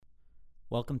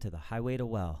Welcome to The Highway to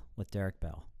Well with Derek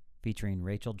Bell, featuring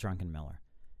Rachel Druckenmiller.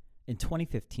 In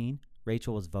 2015,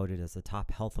 Rachel was voted as the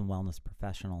top health and wellness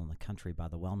professional in the country by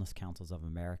the Wellness Councils of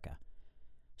America.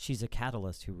 She's a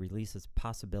catalyst who releases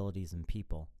possibilities in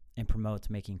people and promotes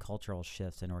making cultural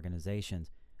shifts in organizations,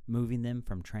 moving them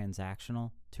from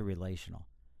transactional to relational.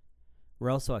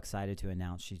 We're also excited to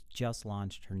announce she's just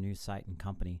launched her new site and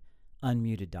company,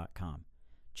 Unmuted.com.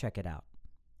 Check it out.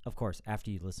 Of course,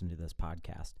 after you listen to this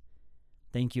podcast.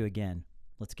 Thank you again.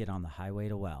 Let's get on the highway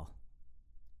to well.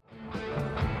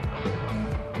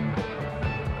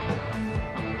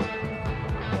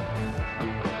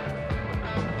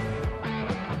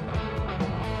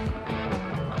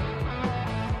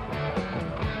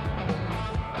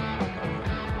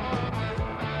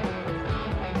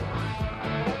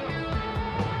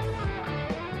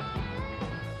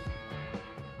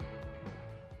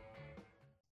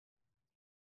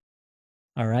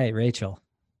 All right, Rachel.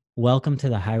 Welcome to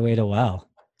the Highway to Well.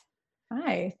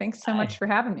 Hi, thanks so much for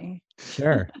having me.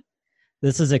 Sure.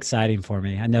 This is exciting for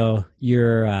me. I know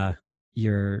you're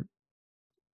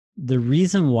the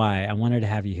reason why I wanted to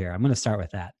have you here. I'm going to start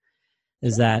with that.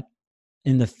 Is that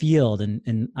in the field,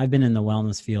 and I've been in the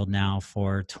wellness field now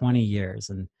for 20 years,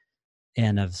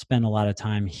 and I've spent a lot of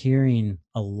time hearing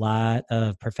a lot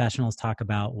of professionals talk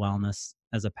about wellness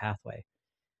as a pathway.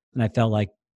 And I felt like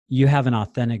you have an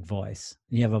authentic voice.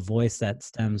 You have a voice that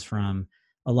stems from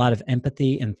a lot of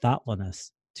empathy and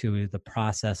thoughtfulness to the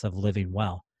process of living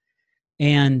well.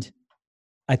 And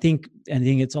I think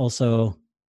it's also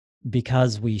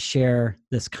because we share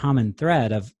this common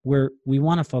thread of we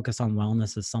want to focus on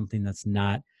wellness as something that's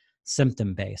not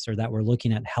symptom-based, or that we're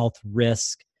looking at health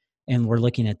risk and we're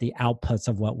looking at the outputs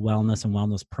of what wellness and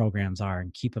wellness programs are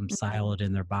and keep them siloed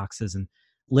in their boxes and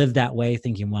live that way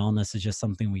thinking wellness is just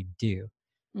something we do.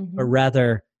 But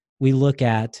rather we look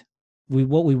at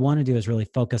what we want to do is really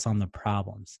focus on the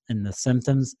problems and the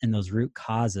symptoms and those root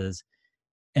causes.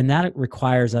 And that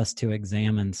requires us to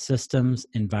examine systems,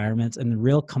 environments, and the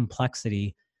real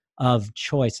complexity of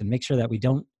choice, and make sure that we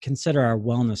don't consider our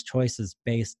wellness choices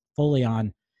based fully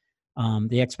on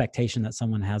the expectation that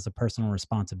someone has a personal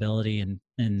responsibility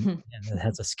and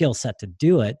has a skill set to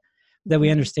do it. That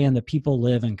we understand that people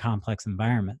live in complex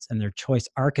environments, and their choice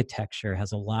architecture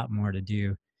has a lot more to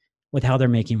do with how they're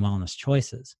making wellness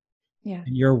choices. Yeah.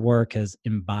 And your work has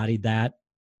embodied that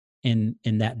in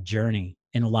that journey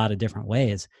in a lot of different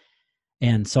ways.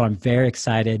 And so I'm very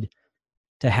excited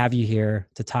to have you here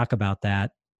to talk about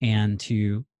that and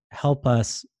to help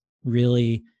us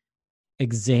really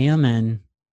examine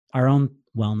our own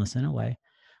wellness in a way,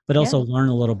 but also learn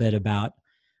a little bit about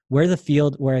where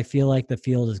I feel like the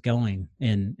field is going.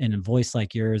 And a voice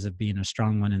like yours of being a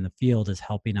strong one in the field is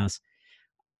helping us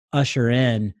usher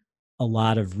in a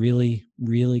lot of really,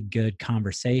 really good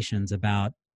conversations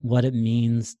about what it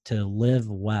means to live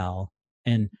well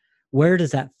and where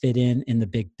does that fit in the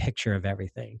big picture of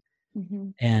everything.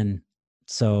 And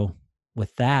so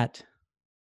with that,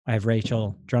 I have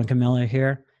Rachel Druckenmiller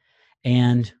here,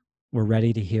 and we're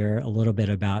ready to hear a little bit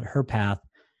about her path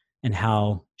and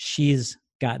how she's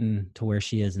gotten to where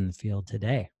she is in the field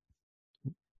today.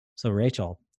 So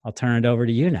Rachel, I'll turn it over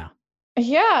to you now.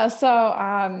 Yeah.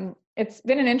 So it's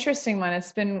been an interesting one.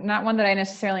 It's been not one that I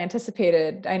necessarily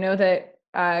anticipated. I know that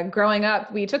growing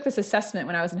up, we took this assessment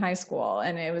when I was in high school,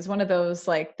 and it was one of those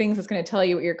like things that's going to tell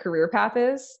you what your career path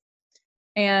is.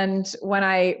 And when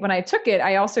I took it,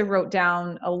 I also wrote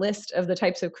down a list of the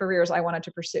types of careers I wanted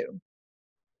to pursue.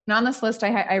 And on this list,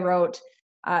 I wrote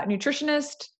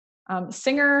nutritionist,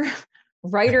 singer,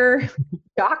 writer,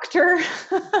 doctor,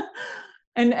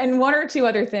 and one or two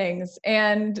other things.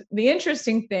 And the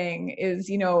interesting thing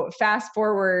is, fast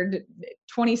forward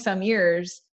 20 some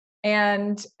years,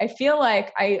 and I feel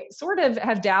like I sort of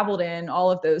have dabbled in all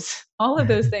of those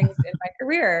things in my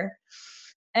career.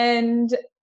 And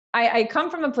I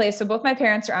come from a place, so both my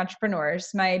parents are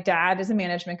entrepreneurs. My dad is a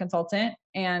management consultant,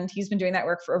 and he's been doing that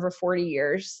work for over 40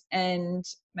 years. And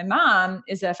my mom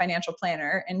is a financial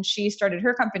planner, and she started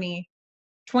her company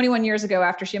 21 years ago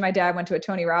after she and my dad went to a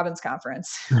Tony Robbins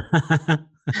conference.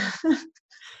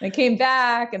 They came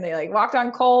back and they like walked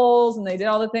on coals and they did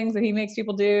all the things that he makes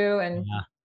people do. And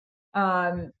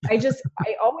I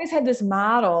always had this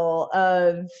model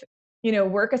of,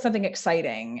 work is something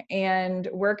exciting and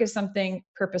work is something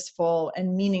purposeful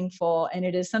and meaningful. And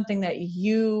it is something that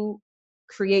you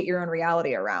create your own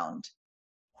reality around.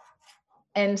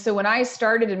 And so when I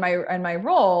started in my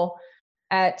role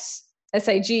at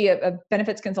SIG, a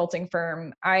benefits consulting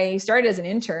firm, I started as an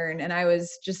intern, and I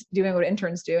was just doing what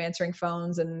interns do, answering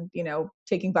phones and,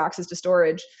 taking boxes to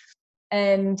storage.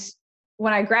 And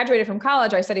when I graduated from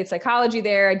college, I studied psychology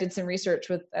there. I did some research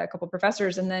with a couple of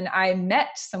professors, and then I met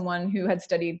someone who had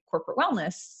studied corporate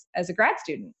wellness as a grad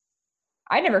student.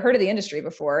 I'd never heard of the industry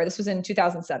before. This was in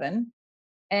 2007.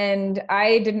 And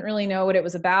I didn't really know what it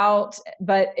was about,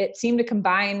 but it seemed to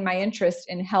combine my interest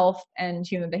in health and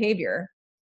human behavior.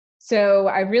 So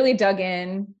I really dug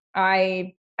in.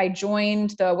 I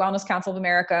joined the Wellness Council of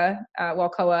America,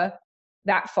 WellCOA,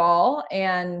 that fall,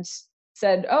 and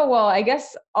said, oh, well, I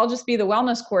guess I'll just be the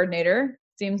wellness coordinator.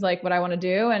 Seems like what I want to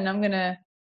do. And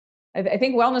I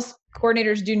think wellness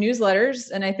coordinators do newsletters,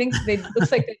 and I think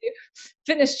looks like they do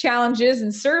fitness challenges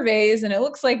and surveys, and it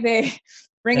looks like they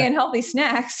bring in healthy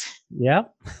snacks.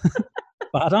 Yep.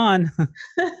 Spot on.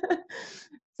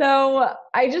 So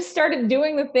I just started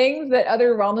doing the things that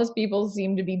other wellness people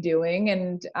seem to be doing.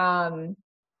 And I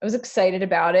was excited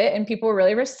about it, and people were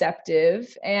really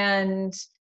receptive. And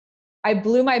I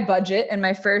blew my budget in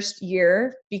my first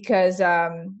year because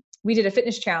we did a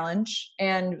fitness challenge,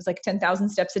 and it was like 10,000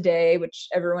 steps a day, which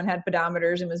everyone had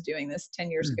pedometers and was doing this 10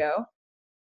 years ago.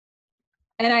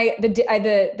 And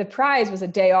the prize was a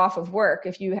day off of work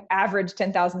if you average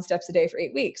 10,000 steps a day for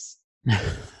 8 weeks.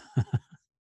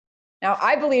 Now,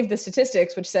 I believed the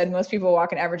statistics, which said most people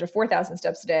walk an average of 4,000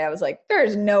 steps a day. I was like,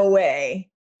 there's no way.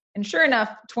 And sure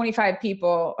enough, 25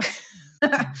 people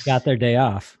got their day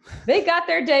off. They got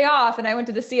their day off. And I went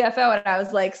to the CFO and I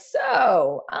was like,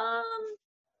 so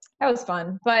that was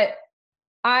fun. But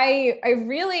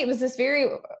it was this very,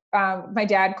 my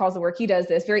dad calls the work he does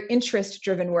this, very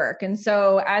interest-driven work. And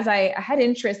so as I had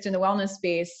interest in the wellness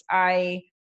space, I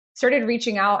started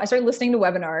reaching out. I started listening to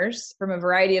webinars from a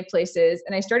variety of places,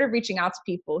 and I started reaching out to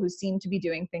people who seemed to be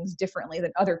doing things differently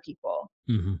than other people.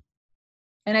 Mm-hmm.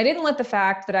 And I didn't let the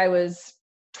fact that I was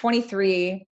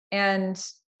 23 and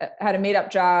had a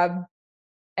made-up job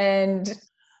and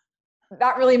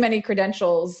not really many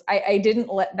credentials, I didn't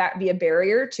let that be a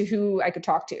barrier to who I could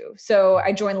talk to. So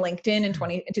I joined LinkedIn in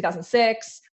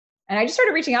 2006, and I just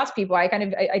started reaching out to people. I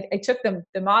took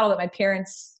the model that my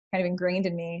parents kind of ingrained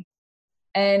in me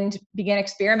and began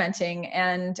experimenting.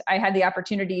 And I had the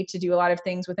opportunity to do a lot of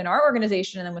things within our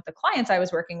organization and then with the clients I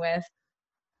was working with.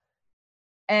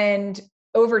 And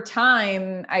over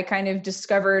time, I kind of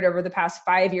discovered, over the past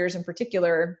 5 years in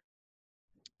particular,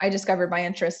 I discovered my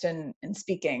interest in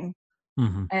speaking.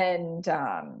 Mm-hmm. And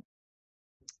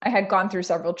I had gone through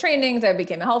several trainings. I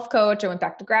became a health coach. I went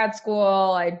back to grad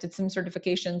school. I did some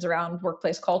certifications around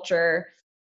workplace culture.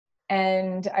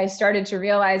 And I started to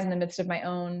realize in the midst of my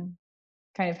own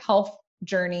kind of health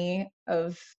journey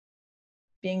of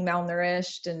being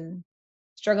malnourished and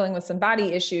struggling with some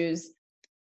body issues,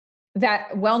 that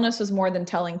wellness was more than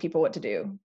telling people what to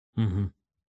do. Mm-hmm.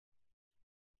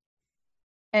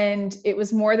 And it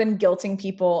was more than guilting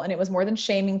people, and it was more than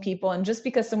shaming people. And just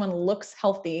because someone looks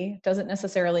healthy doesn't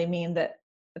necessarily mean that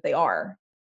they are.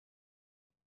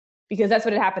 Because that's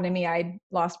what had happened to me. I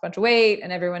lost a bunch of weight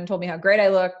and everyone told me how great I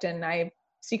looked. And I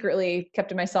secretly kept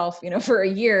to myself, for a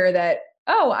year that,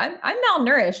 oh, I'm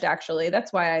malnourished actually.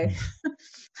 That's why I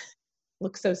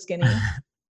look so skinny.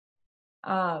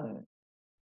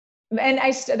 And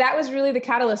that was really the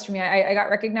catalyst for me. I got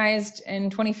recognized in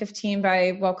 2015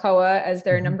 by WellCOA as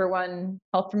their number one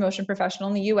health promotion professional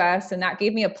in the US. And that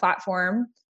gave me a platform.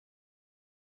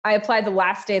 I applied the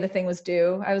last day the thing was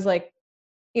due. I was like,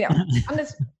 I'm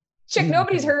this chick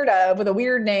nobody's heard of with a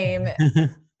weird name.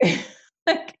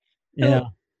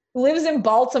 Who lives in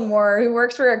Baltimore, who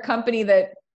works for a company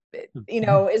that,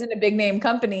 isn't a big name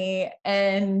company.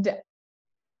 And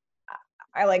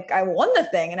I won the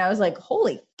thing, and I was like,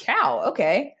 holy cow.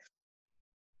 Okay.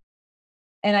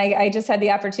 And I just had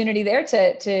the opportunity there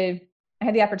I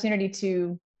had the opportunity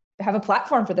to have a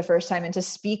platform for the first time and to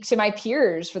speak to my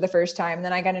peers for the first time. And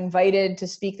then I got invited to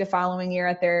speak the following year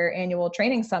at their annual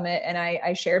training summit. And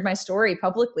I shared my story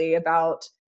publicly about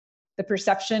the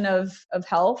perception of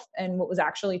health and what was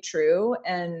actually true,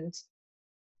 and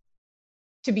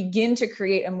to begin to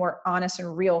create a more honest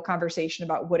and real conversation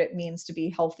about what it means to be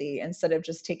healthy instead of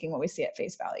just taking what we see at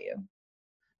face value.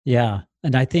 Yeah.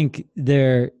 And I think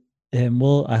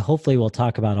hopefully we'll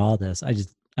talk about all this.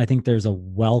 I think there's a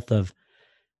wealth of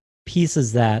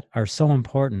pieces that are so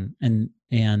important and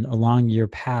along your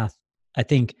path, I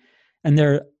think, and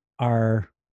there's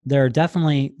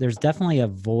definitely a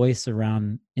voice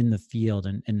around in the field.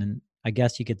 And I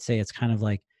guess you could say it's kind of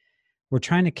like we're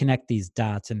trying to connect these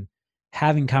dots and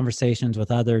having conversations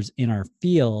with others in our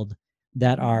field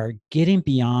that are getting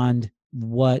beyond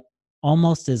what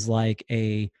almost is like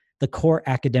the core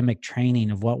academic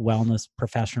training of what wellness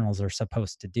professionals are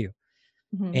supposed to do.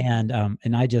 Mm-hmm.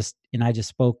 And I just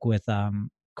spoke with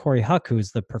Corey Huck,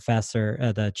 who's the professor,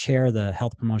 the chair of the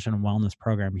Health Promotion and Wellness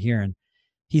program here. And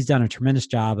he's done a tremendous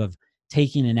job of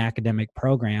taking an academic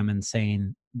program and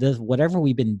saying, this, whatever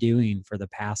we've been doing for the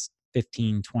past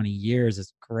 15, 20 years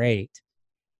is great,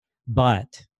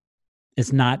 but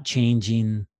it's not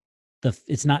changing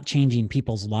it's not changing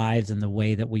people's lives in the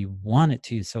way that we want it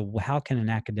to. So how can an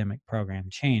academic program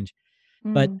change?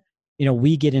 But, Mm.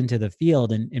 we get into the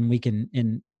field and we can,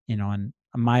 and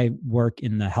my work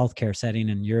in the healthcare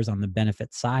setting and yours on the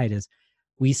benefit side is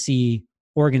we see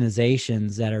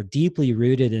organizations that are deeply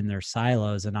rooted in their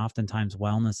silos. And oftentimes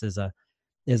wellness is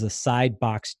a side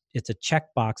box. It's a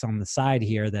checkbox on the side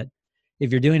here that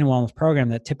if you're doing a wellness program,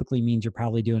 that typically means you're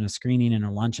probably doing a screening and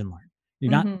a lunch and learn. You're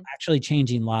not Mm-hmm. actually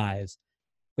changing lives,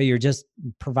 but you're just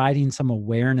providing some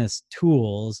awareness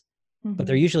tools, but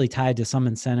they're Mm-hmm. usually tied to some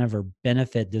incentive or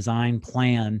benefit design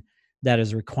plan that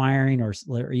is requiring or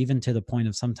even to the point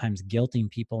of sometimes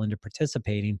guilting people into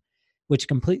participating, which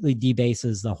completely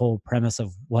debases the whole premise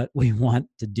of what we want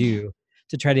to do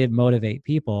to try to motivate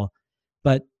people.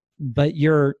 But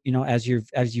you're, as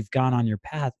you've gone on your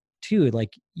path too,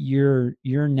 like you're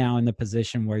now in the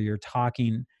position where you're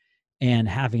talking and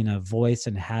having a voice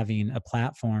and having a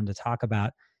platform to talk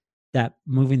about that,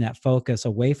 moving that focus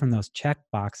away from those check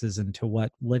boxes into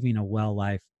what living a well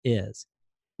life is.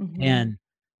 Mm-hmm.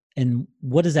 And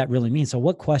what does that really mean? So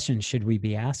what questions should we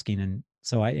be asking? And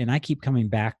so I keep coming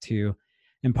back to,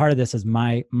 and part of this is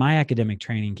my academic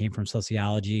training came from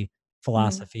sociology, Mm-hmm.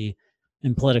 philosophy,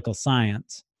 and political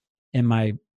science. And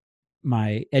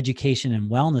my education and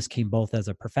wellness came both as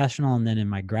a professional and then in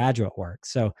my graduate work.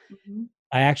 So Mm-hmm.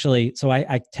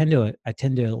 I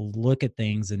tend to look at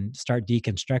things and start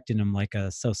deconstructing them like a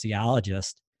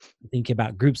sociologist, thinking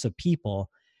about groups of people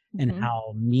and Mm-hmm.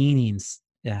 how meanings,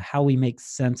 how we make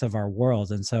sense of our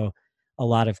worlds. And so a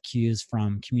lot of cues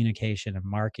from communication and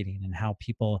marketing and how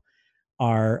people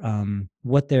are,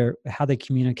 how they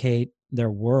communicate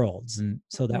their worlds. And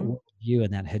so that Mm-hmm. worldview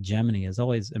and that hegemony is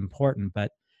always important.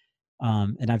 But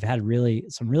and I've had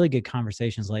some really good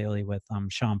conversations lately with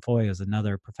Sean Foy, who's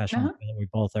another professional Uh-huh. that we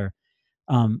both are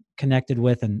connected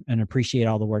with and appreciate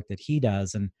all the work that he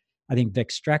does. And I think Vic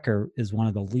Strecker is one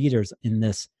of the leaders in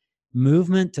this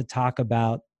movement to talk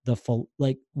about the full,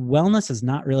 like, wellness is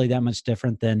not really that much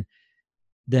different than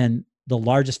the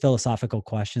largest philosophical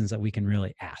questions that we can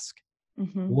really ask.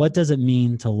 Mm-hmm. What does it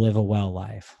mean to live a well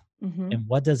life? Mm-hmm. And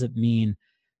what does it mean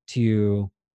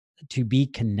to to be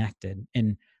connected?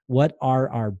 And what are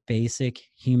our basic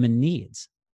human needs?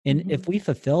 And Mm-hmm. if we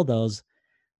fulfill those,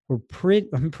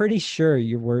 I'm pretty sure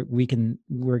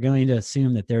we're going to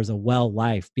assume that there's a well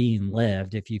life being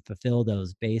lived if you fulfill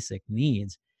those basic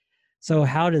needs. So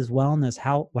how do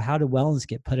wellness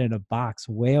get put in a box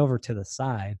way over to the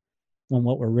side when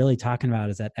what we're really talking about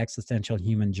is that existential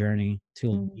human journey to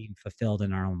Mm-hmm. being fulfilled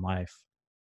in our own life?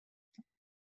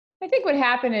 I think what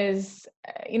happened is,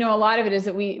 a lot of it is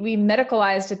that we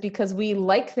medicalized it because we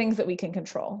like things that we can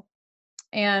control.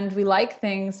 And we like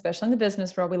things, especially in the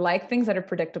business world, we like things that are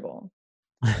predictable.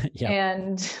 Yep.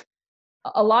 And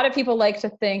a lot of people like to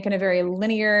think in a very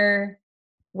linear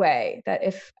way that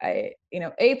if A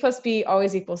plus B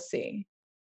always equals C.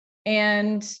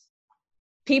 And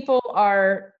people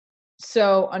are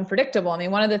so unpredictable. I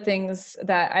mean, one of the things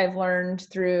that I've learned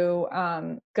through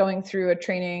going through a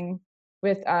training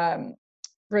with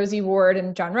Rosie Ward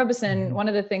and John Robison, Mhm. one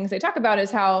of the things they talk about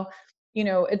is how,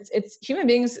 it's human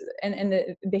beings and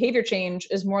the behavior change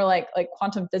is more like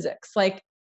quantum physics. Like,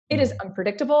 it is Mhm.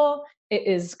 unpredictable, it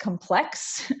is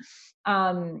complex.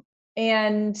 um,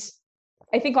 and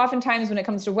I think oftentimes when it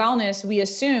comes to wellness, we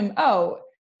assume, oh,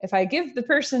 if I give the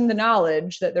person the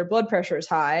knowledge that their blood pressure is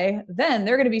high, then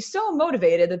they're going to be so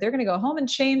motivated that they're going to go home and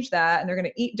change that, and they're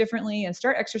going to eat differently and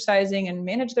start exercising and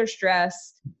manage their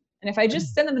stress. And if I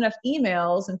just send them enough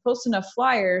emails and post enough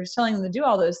flyers telling them to do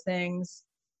all those things,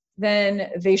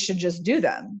 then they should just do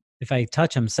them. If I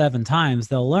touch them 7 times,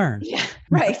 they'll learn. Yeah,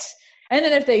 right. And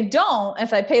then if they don't,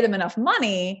 if I pay them enough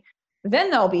money, then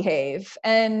they'll behave.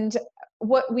 And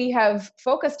what we have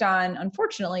focused on,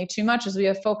 unfortunately, too much is we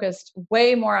have focused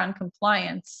way more on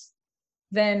compliance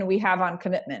than we have on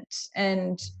commitment.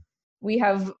 And we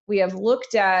have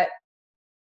looked at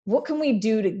what can we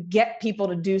do to get people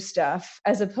to do stuff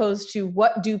as opposed to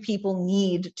what do people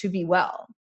need to be well.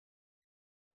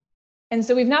 And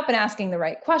so we've not been asking the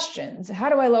right questions. How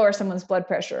do I lower someone's blood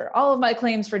pressure? All of my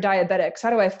claims for diabetics, how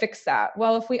do I fix that?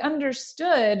 Well, if we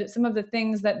understood some of the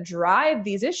things that drive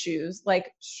these issues,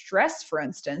 like stress, for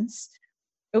instance,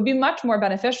 it would be much more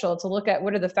beneficial to look at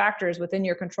what are the factors within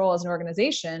your control as an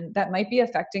organization that might be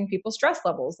affecting people's stress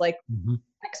levels, like Mm-hmm.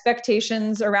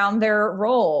 expectations around their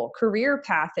role, career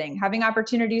pathing, having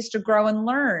opportunities to grow and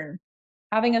learn,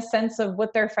 having a sense of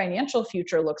what their financial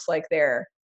future looks like there,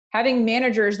 having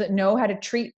managers that know how to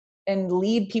treat and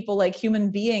lead people like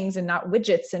human beings and not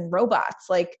widgets and robots.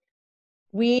 Like,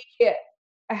 we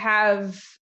have,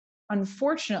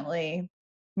 unfortunately,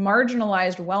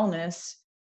 marginalized wellness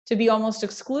to be almost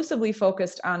exclusively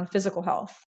focused on physical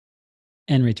health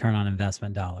And return on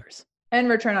investment dollars. and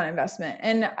return on investment.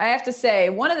 And I have to say,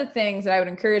 one of the things that I would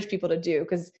encourage people to do,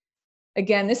 because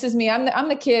again, this is me. I'm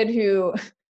the kid who,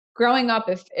 growing up,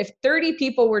 if 30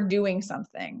 people were doing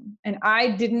something and I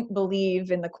didn't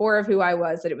believe in the core of who I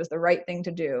was that it was the right thing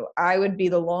to do, I would be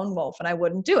the lone wolf and I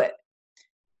wouldn't do it.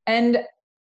 And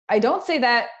I don't say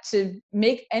that to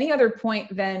make any other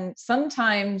point than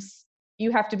sometimes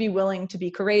you have to be willing to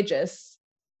be courageous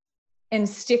and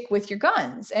stick with your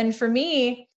guns. And for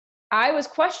me, I was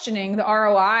questioning the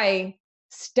ROI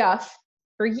stuff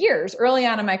for years early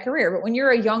on in my career. But when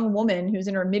you're a young woman who's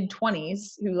in her mid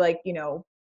 20s, who, like,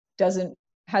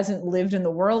 hasn't lived in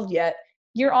the world yet,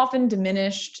 you're often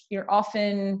diminished. You're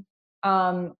often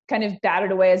kind of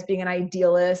batted away as being an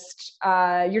idealist.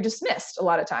 You're dismissed a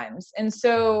lot of times. And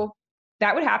so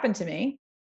that would happen to me.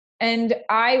 And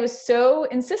I was so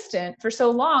insistent for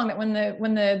so long that when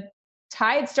the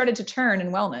tide started to turn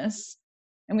in wellness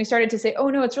and we started to say, oh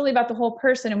no, it's really about the whole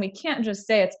person and we can't just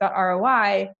say it's about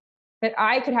ROI, that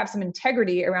I could have some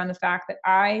integrity around the fact that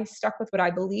I stuck with what I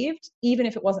believed, even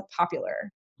if it wasn't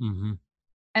popular. Mm-hmm.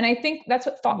 And I think that's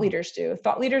what thought leaders do.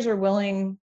 Thought leaders are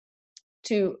willing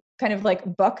to kind of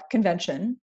like buck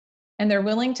convention, and they're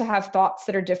willing to have thoughts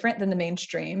that are different than the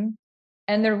mainstream,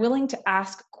 and they're willing to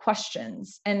ask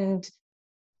questions. And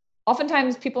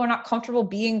oftentimes people are not comfortable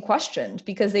being questioned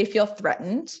because they feel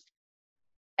threatened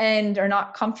and are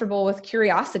not comfortable with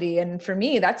curiosity. And for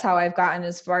me, that's how I've gotten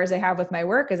as far as I have with my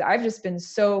work, is I've just been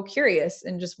so curious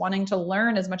and just wanting to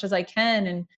learn as much as I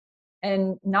can,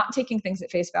 and not taking things at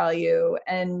face value.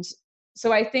 And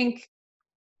so I think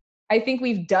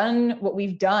we've done what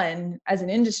we've done as an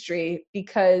industry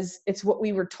because it's what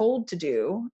we were told to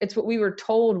do. It's what we were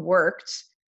told worked.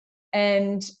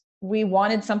 And we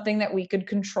wanted something that we could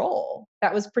control,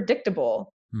 that was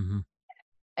predictable. Mm-hmm.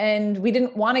 And we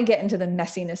didn't want to get into the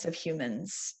messiness of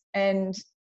humans. And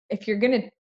if you're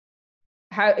going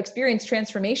to experience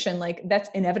transformation, like, that's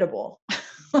inevitable.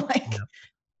 Like,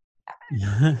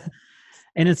 Yeah.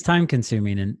 And it's time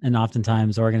consuming. And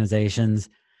oftentimes organizations,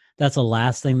 that's the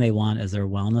last thing they want is their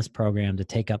wellness program to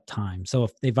take up time. So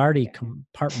if they've already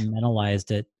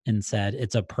compartmentalized it and said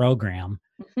it's a program,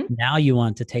 now you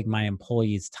want to take my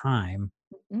employees' time.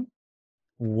 Mm-hmm.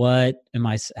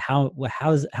 How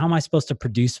am I supposed to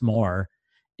produce more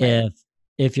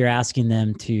if you're asking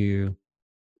them to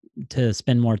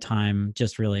spend more time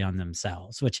just really on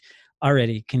themselves, which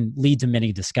already can lead to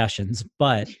many discussions,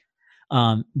 but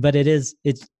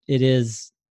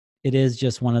it is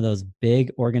just one of those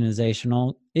big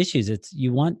organizational issues. It's,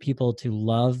 you want people to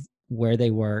love where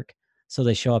they work, so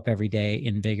they show up every day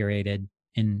invigorated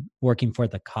in working for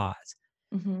the cause.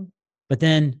 Mm-hmm. But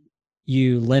then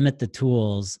you limit the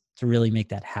tools to really make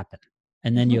that happen.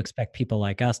 And then you expect people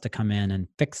like us to come in and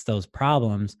fix those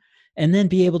problems and then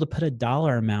be able to put a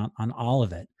dollar amount on all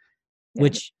of it,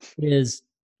 which is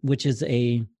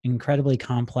a incredibly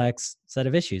complex set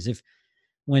of issues.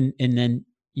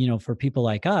 For people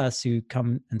like us who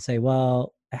come and say,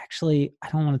 well, actually, I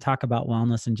don't want to talk about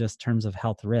wellness in just terms of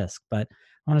health risk, but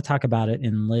I want to talk about it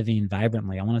in living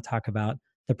vibrantly. I want to talk about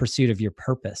the pursuit of your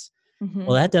purpose. Mm-hmm.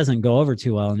 Well, that doesn't go over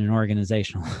too well in an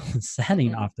organizational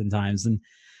setting oftentimes.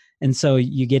 And so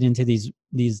you get into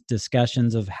these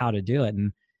discussions of how to do it.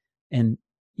 And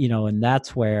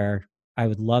that's where I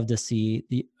would love to see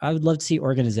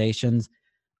organizations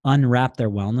unwrap their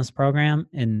wellness program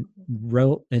and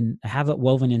have it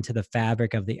woven into the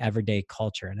fabric of the everyday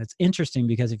culture. And it's interesting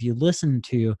because if you listen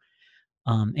to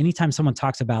anytime someone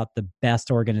talks about the best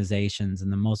organizations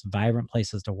and the most vibrant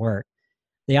places to work,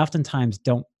 they oftentimes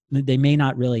they may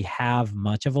not really have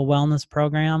much of a wellness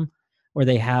program, or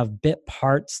they have bit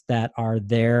parts that are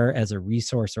there as a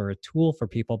resource or a tool for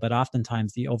people. But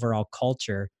oftentimes the overall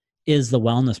culture is the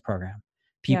wellness program.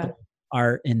 People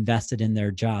are invested in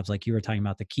their jobs. Like you were talking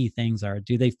about, the key things are,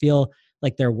 do they feel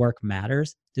like their work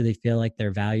matters? Do they feel like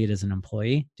they're valued as an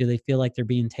employee? Do they feel like they're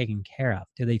being taken care of?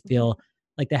 Do they feel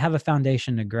like they have a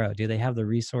foundation to grow? Do they have the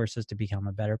resources to become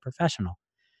a better professional?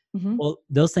 Mm-hmm. Well,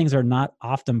 those things are not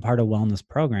often part of wellness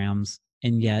programs.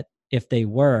 And yet, if they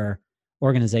were,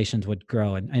 organizations would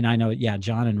grow. And I know,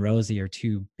 John and Rosie are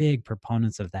two big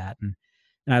proponents of that.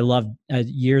 And I loved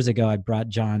years ago, I brought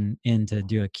John in to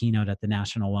do a keynote at the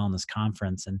National Wellness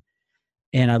Conference.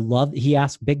 And I love, he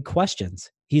asked big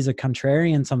questions. He's a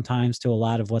contrarian sometimes to a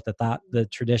lot of what the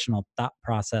traditional thought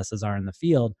processes are in the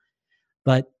field,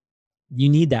 but you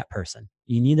need that person.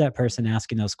 You need that person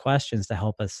asking those questions to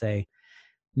help us say,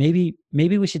 maybe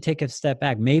we should take a step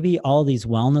back. Maybe all these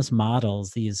wellness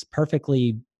models, these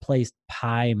perfectly placed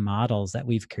pie models that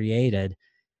we've created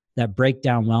that break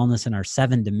down wellness in our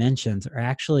 7 dimensions are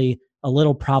actually a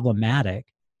little problematic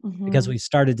because Mm-hmm. we've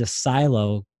started to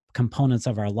silo components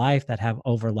of our life that have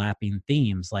overlapping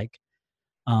themes like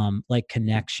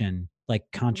connection, like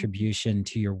contribution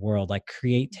to your world, like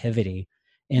creativity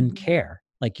and Mm-hmm. care,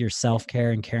 like your Yeah.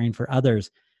 self-care and caring for others.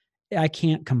 I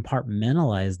can't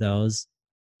compartmentalize those,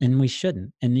 and we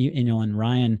shouldn't. And and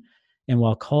Ryan and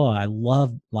Walcoa, I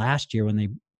loved last year when they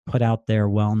put out their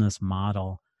wellness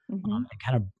model, Mm-hmm. and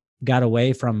kind of got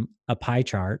away from a pie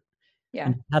chart Yeah.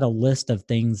 and had a list of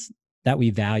things that we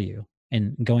value.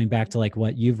 And going back to like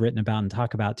what you've written about and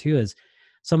talk about too is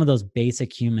some of those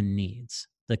basic human needs,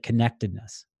 the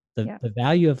connectedness, Yeah. the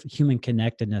value of human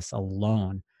connectedness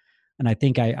alone. And I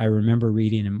think I remember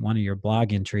reading in one of your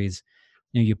blog entries,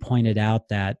 you pointed out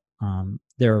that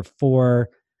there are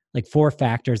four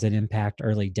factors that impact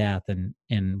early death,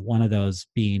 and one of those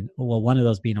being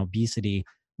obesity.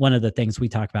 One of the things we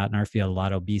talk about in our field a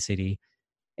lot, obesity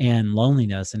and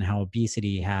loneliness, and how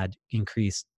obesity had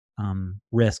increased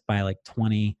risk by like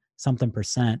 20 something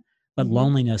percent, but Mm-hmm.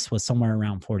 loneliness was somewhere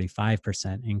around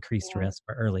 45% increased Yeah. risk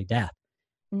for early death,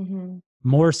 Mm-hmm.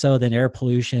 more so than air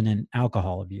pollution and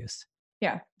alcohol abuse.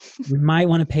 Yeah. We might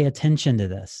want to pay attention to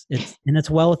this. It's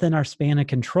well within our span of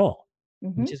control,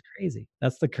 which Mm-hmm. is crazy.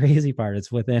 That's the crazy part.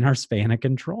 It's within our span of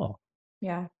control.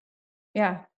 Yeah.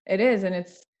 Yeah. It is, and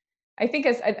I think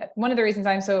one of the reasons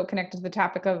I'm so connected to the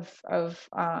topic of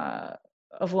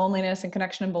loneliness and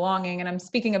connection and belonging, and I'm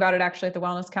speaking about it actually at the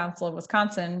Wellness Council of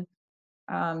Wisconsin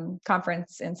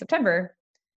conference in September,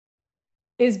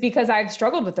 is because I've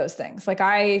struggled with those things. Like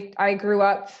I grew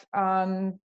up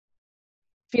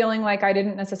feeling like I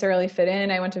didn't necessarily fit in.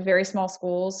 I went to very small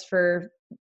schools for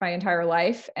my entire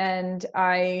life, and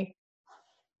I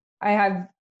have,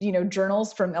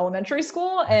 journals from elementary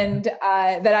school and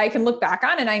that I can look back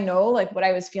on, and I know like what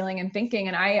I was feeling and thinking.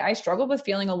 And I struggled with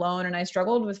feeling alone, and I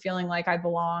struggled with feeling like I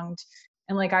belonged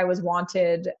and like I was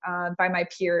wanted by my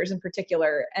peers in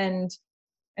particular. And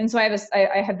so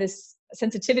I have this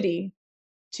sensitivity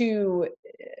to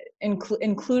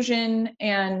inclusion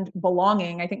and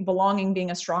belonging. I think belonging being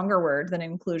a stronger word than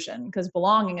inclusion, because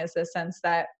belonging is the sense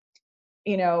that,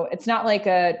 it's not like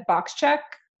a box check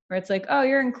where it's like, oh,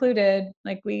 you're included,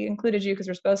 like we included you because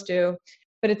we're supposed to.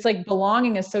 But it's like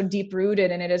belonging is so deep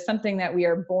rooted, and it is something that we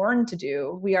are born to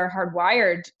do. We are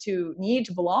hardwired to need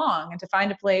to belong and to find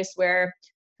a place where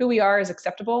who we are is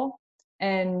acceptable,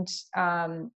 and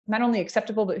not only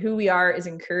acceptable, but who we are is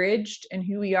encouraged, and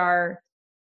who we are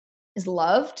is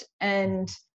loved. And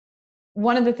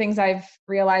one of the things I've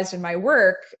realized in my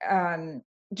work,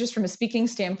 just from a speaking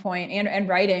standpoint and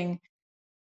writing,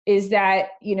 is that,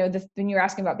 when you're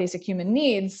asking about basic human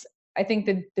needs, I think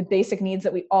the basic needs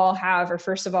that we all have are,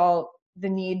 first of all, the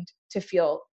need to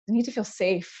feel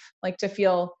safe, like to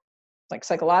feel like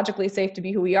psychologically safe to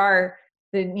be who we are,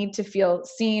 the need to feel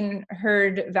seen,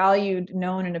 heard, valued,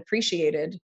 known, and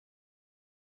appreciated.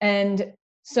 And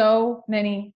so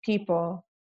many people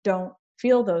don't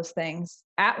feel those things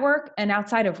at work and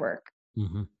outside of work.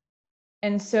 Hmm.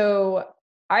 And so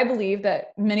I believe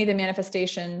that many of the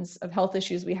manifestations of health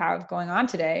issues we have going on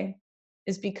today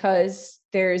is because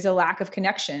there's a lack of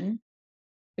connection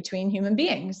between human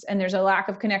beings, and there's a lack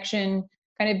of connection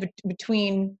kind of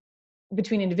between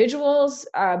individuals,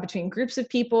 between groups of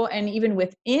people, and even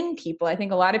within people. I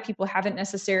think a lot of people haven't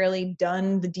necessarily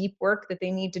done the deep work that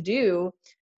they need to do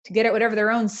to get at whatever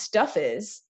their own stuff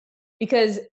is.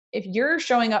 Because if you're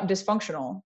showing up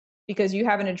dysfunctional because you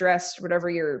haven't addressed whatever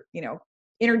your,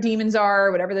 inner demons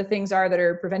are, whatever the things are that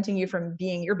are preventing you from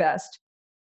being your best,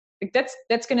 like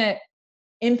that's going to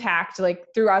impact, like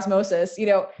through osmosis, kind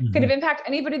of Hmm. impact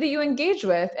anybody that you engage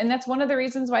with. And that's one of the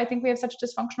reasons why I think we have such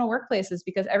dysfunctional workplaces,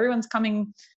 because everyone's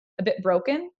coming a bit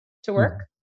broken to work,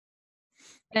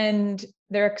 Hmm. and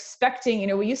they're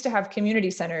expecting, we used to have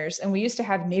community centers, and we used to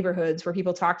have neighborhoods where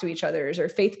people talk to each other, or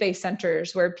faith-based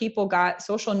centers where people got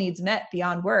social needs met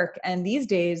beyond work. And these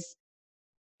days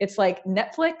it's like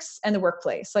Netflix and the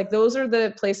workplace. Like those are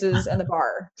the places, and the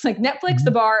bar. It's like Netflix,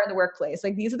 the Hmm. bar, and the workplace.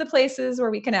 Like these are the places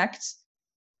where we connect.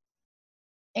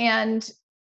 And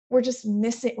we're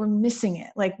missing it.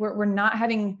 Like we're not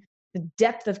having the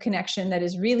depth of connection that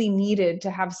is really needed to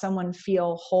have someone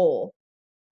feel whole.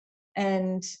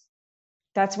 And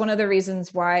that's one of the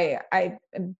reasons why I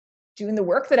am doing the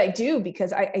work that I do,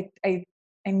 because I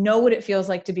know what it feels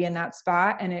like to be in that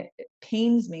spot, and it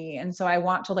pains me. And so I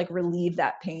want to like relieve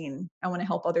that pain. I want to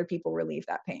help other people relieve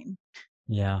that pain.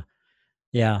 Yeah.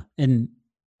 Yeah. And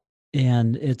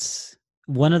it's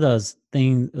one of those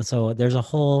things. So there's a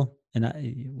whole,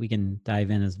 and we can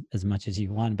dive in as much as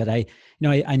you want, but I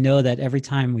know that every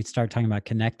time we start talking about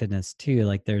connectedness too,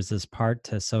 like there's this part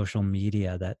to social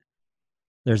media that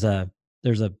there's a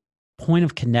point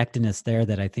of connectedness there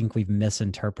that I think we've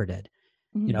misinterpreted.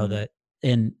 Mm-hmm. That,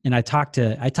 and I talk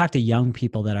to young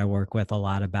people that I work with a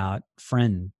lot about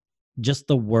friend, just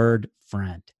the word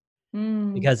friend,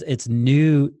 Mm, because it's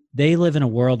new. They live in a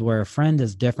world where a friend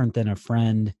is different than a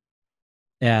friend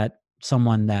at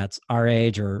someone that's our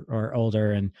age or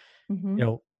older. And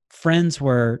mm-hmm. friends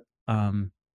were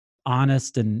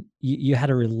honest, and you had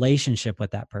a relationship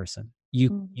with that person. You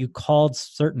Mm-hmm. called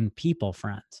certain people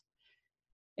friends.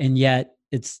 And yet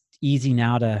it's easy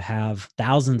now to have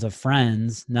thousands of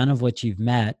friends, none of which you've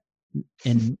met,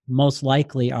 and most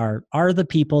likely are the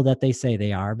people that they say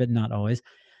they are, but not always.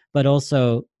 But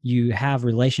also you have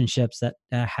relationships that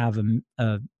have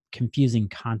a confusing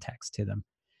context to them.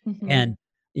 Mm-hmm. And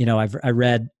I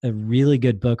read a really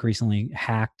good book recently,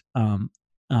 Hacked. Um,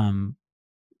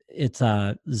 it's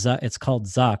called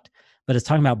Zucked, but it's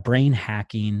talking about brain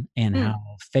hacking and Mm, how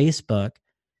Facebook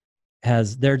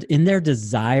has in their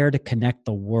desire to connect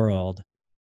the world,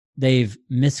 they've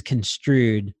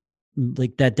misconstrued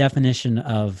like that definition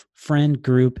of friend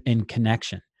group and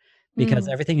connection, because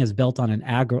mm, everything is built on an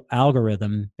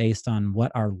algorithm based on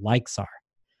what our likes are.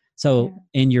 So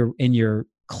yeah. in your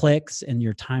clicks and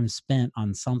your time spent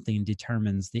on something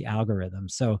determines the algorithm.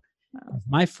 So Wow. if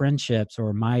my friendships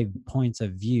or my points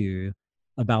of view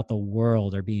about the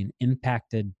world are being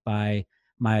impacted by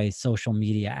my social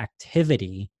media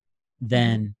activity, Mm-hmm.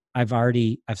 then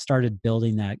I've started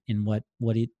building that in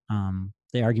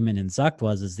the argument in Zuck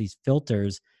is these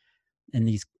filters, and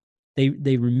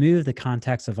they remove the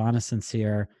context of honest,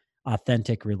 sincere,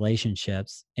 authentic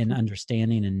relationships and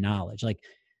understanding and knowledge. Like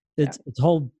Yeah.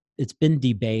 it's been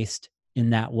debased in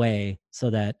that way,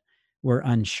 so that we're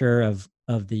unsure of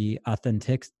the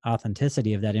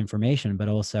authenticity of that information, but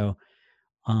also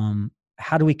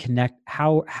how do we connect?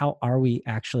 How are we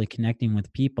actually connecting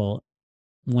with people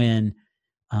when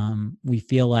we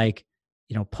feel like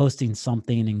posting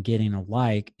something and getting a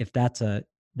like,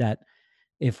 that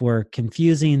if we're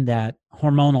confusing that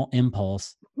hormonal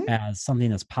impulse Mhm. as something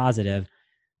that's positive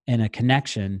and a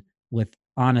connection with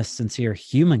honest, sincere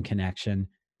human connection,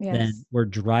 then Yes. we're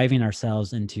driving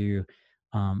ourselves into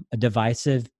a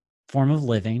divisive form of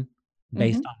living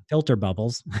based Mm-hmm. on filter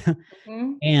bubbles.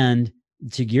 Mm-hmm. And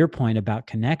to your point about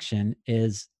connection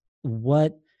is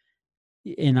what,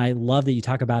 and I love that you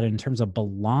talk about it in terms of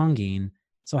belonging.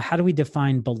 So how do we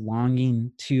define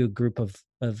belonging to a group of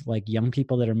like young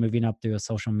people that are moving up through a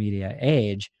social media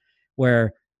age,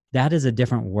 where that is a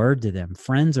different word to them.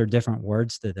 Friends are different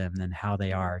words to them than how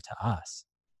they are to us.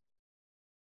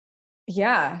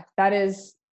 Yeah, that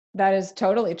is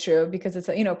totally true, because it's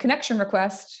a, connection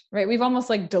request, right? We've almost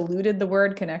like diluted the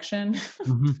word connection.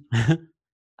 Mhm.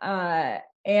 uh,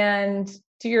 and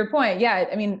to your point, yeah,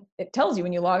 I mean, it tells you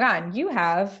when you log on, you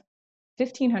have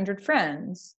 1,500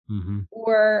 friends, Mhm.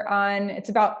 or on it's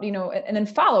about, and then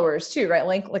followers too, right?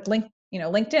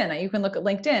 LinkedIn. You can look at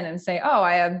LinkedIn and say, oh,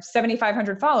 I have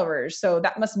 7,500 followers, so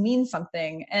that must mean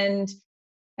something. And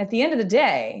at the end of the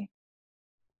day,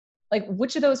 like,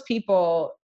 which of those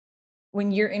people,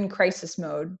 when you're in crisis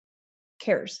mode,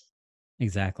 cares?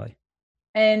 Exactly.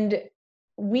 And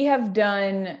we have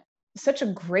done such a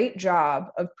great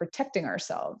job of protecting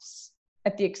ourselves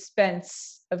at the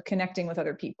expense of connecting with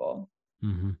other people,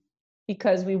 Mhm.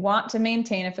 because we want to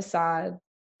maintain a facade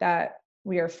that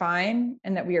we are fine,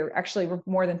 and that we're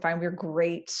more than fine. We're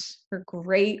great. We're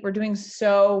great. We're doing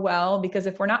so well, because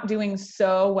if we're not doing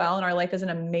so well and our life isn't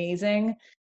amazing,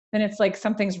 then it's like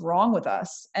something's wrong with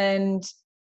us. And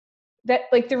that,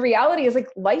 like, the reality is, like,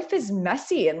 life is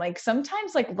messy, and like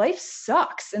sometimes like life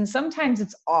sucks, and sometimes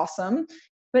it's awesome,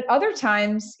 but other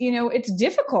times, it's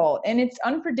difficult and it's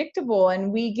unpredictable,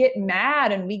 and we get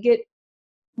mad, and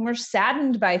we're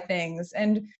saddened by things,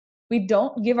 and we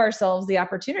don't give ourselves the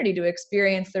opportunity to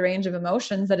experience the range of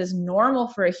emotions that is normal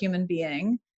for a human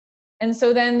being. And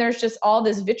so then there's just all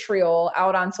this vitriol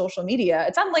out on social media.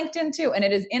 It's on LinkedIn too, and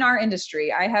it is in our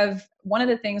industry. I have one of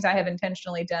the things I have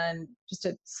intentionally done, just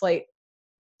a slight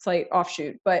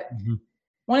offshoot, but Mhm.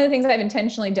 one of the things I've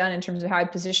intentionally done in terms of how I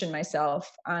position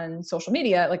myself on social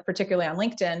media, like particularly on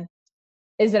LinkedIn,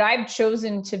 is that I've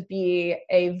chosen to be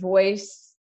a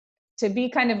voice, to be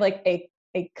kind of like a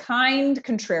a kind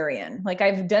contrarian. Like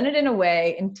I've done it in a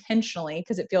way intentionally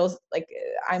because it feels like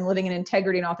I'm living in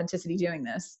integrity and authenticity doing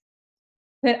this,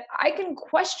 that I can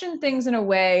question things in a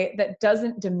way that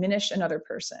doesn't diminish another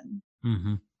person.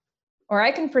 Mm-hmm. Or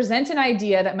I can present an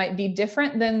idea that might be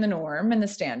different than the norm and the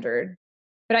standard,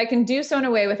 but I can do so in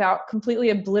a way without completely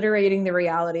obliterating the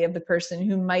reality of the person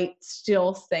who might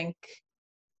still think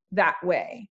that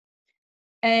way.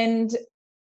 And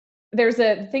there's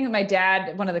a thing that my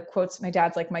dad, one of the quotes, my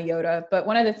dad's like my Yoda, but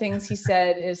one of the things he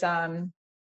said is,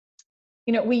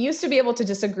 we used to be able to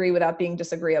disagree without being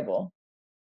disagreeable.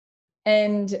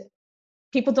 And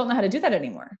people don't know how to do that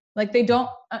anymore. Like they don't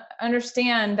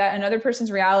understand that another person's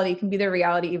reality can be their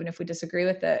reality, even if we disagree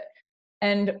with it.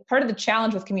 And part of the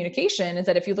challenge with communication is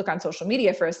that if you look on social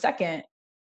media for a second,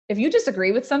 if you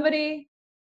disagree with somebody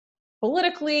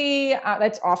politically,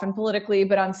 that's often politically,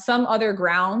 but on some other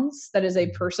grounds that is a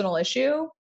personal issue,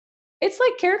 it's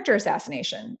like character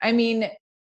assassination. I mean,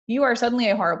 you are suddenly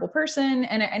a horrible person.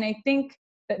 And I think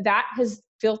that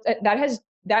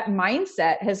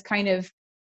mindset has kind of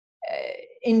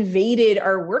invaded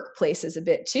our workplaces a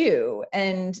bit too.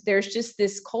 And there's just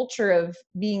this culture of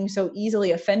being so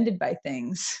easily offended by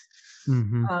things.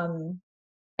 Mm-hmm.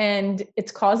 And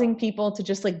it's causing people to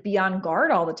just like be on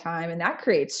guard all the time. And that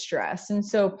creates stress. And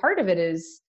so part of it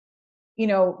is,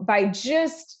 by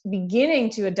just beginning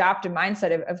to adopt a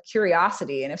mindset of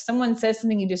curiosity. And if someone says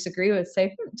something you disagree with,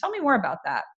 say, tell me more about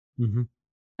that. Mm-hmm.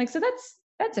 Like, so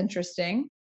that's interesting.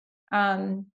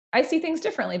 I see things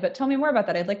differently, but tell me more about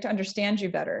that. I'd like to understand you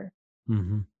better.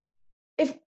 Mm-hmm.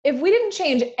 If we didn't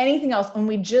change anything else and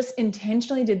we just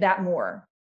intentionally did that more,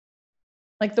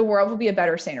 like the world would be a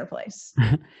better, saner place.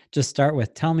 Just start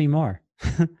with, tell me more.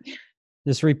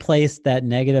 Just replace that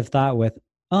negative thought with,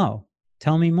 oh,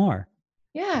 tell me more.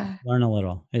 Yeah. Learn a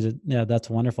little. Yeah, that's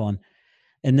wonderful.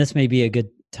 And this may be a good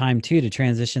time too to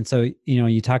transition. So,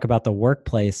 you talk about the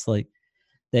workplace, like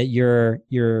that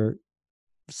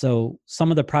so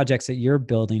some of the projects that you're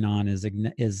building on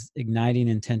is igniting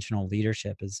intentional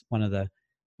leadership is one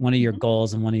of your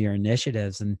goals and one of your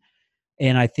initiatives.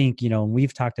 And I think,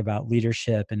 we've talked about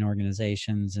leadership in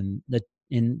organizations and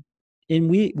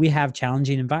we have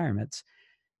challenging environments.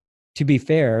 To be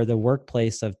fair, the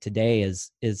workplace of today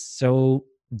is so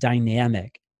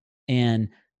dynamic and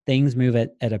things move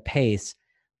at a pace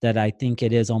that I think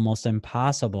it is almost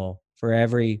impossible for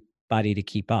everybody to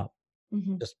keep up.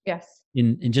 Mm-hmm. Just Yes.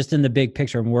 just in the big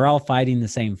picture, we're all fighting the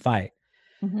same fight.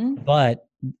 Mm-hmm. But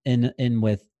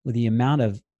with the amount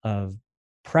of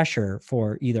pressure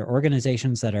for either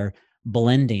organizations that are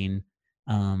blending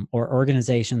or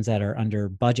organizations that are under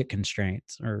budget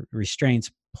constraints or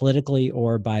restraints politically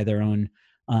or by their own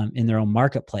in their own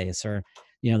marketplace, or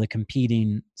the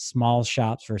competing small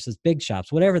shops versus big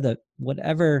shops,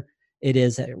 whatever it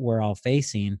is that we're all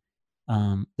facing.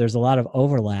 There's a lot of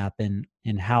overlap in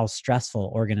how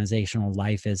stressful organizational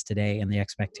life is today and the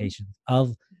expectations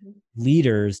of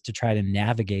leaders to try to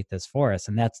navigate this for us.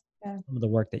 And that's some of the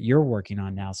work that you're working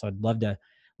on now. So I'd love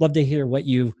to hear what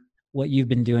you've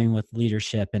been doing with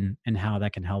leadership and how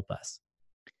that can help us.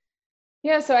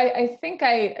 Yeah, so I think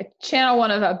I channel one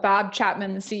of Bob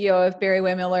Chapman, the CEO of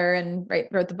Barry-Wehmiller, and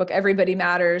wrote the book Everybody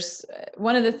Matters.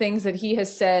 One of the things that he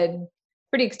has said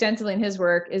pretty extensively in his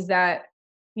work is that,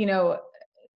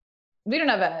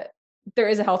 there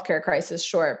is a healthcare crisis,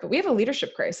 sure, but we have a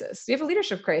leadership crisis. We have a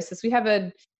leadership crisis. We have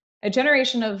a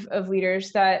generation of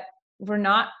leaders that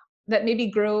that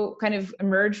maybe kind of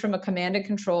emerge from a command and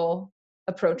control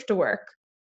approach to work,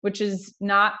 which is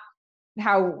not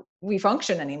how we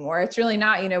function anymore. It's really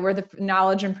not, we're the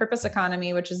knowledge and purpose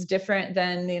economy, which is different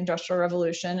than the Industrial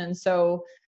Revolution. And so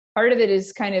part of it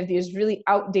is kind of these really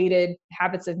outdated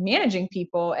habits of managing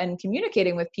people and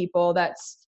communicating with people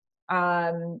that's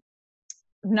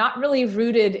not really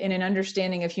rooted in an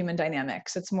understanding of human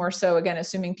dynamics. It's more so, again,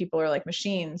 assuming people are like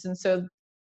machines. And so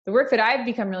the work that I've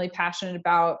become really passionate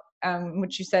about,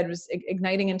 which you said was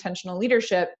igniting intentional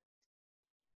leadership,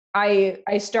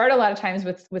 I start a lot of times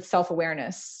with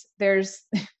self-awareness. It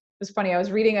was funny. I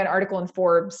was reading an article in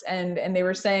Forbes and they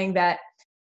were saying that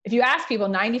if you ask people,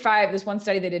 this one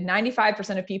study they did,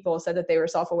 95% of people said that they were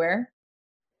self-aware.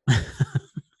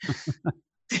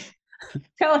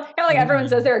 kind of like everyone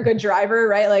says they're a good driver,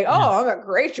 right? Like, oh, I'm a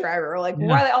great driver. Like,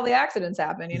 why all the accidents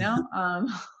happen,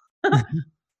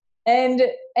 And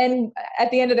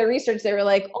at the end of their research, they were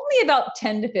like, only about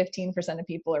 10 to 15% of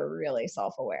people are really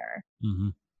self-aware. Mm-hmm.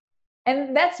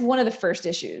 And that's one of the first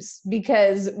issues,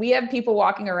 because we have people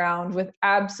walking around with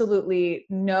absolutely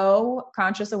no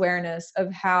conscious awareness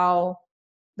of how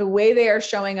the way they are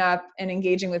showing up and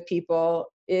engaging with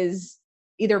people is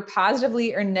either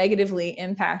positively or negatively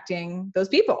impacting those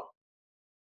people.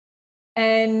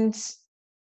 And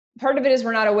part of it is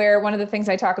we're not aware. One of the things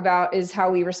I talk about is how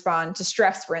we respond to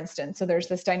stress, for instance. So there's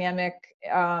this dynamic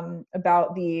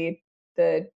about the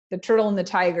turtle and the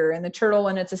tiger. And the turtle,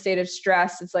 when it's a state of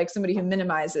stress, it's like somebody who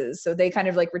minimizes. So they kind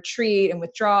of like retreat and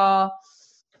withdraw.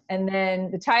 And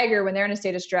then the tiger, when they're in a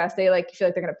state of stress, they like feel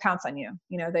like they're going to pounce on you.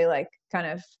 You know, they like kind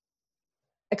of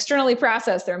externally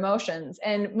process their emotions.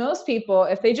 And most people,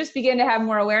 if they just begin to have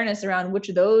more awareness around which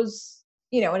of those,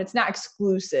 you know, and it's not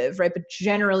exclusive, right? But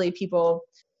generally people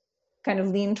kind of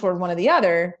lean toward one or the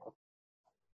other,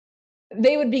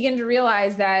 they would begin to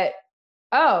realize that,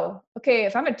 oh, okay,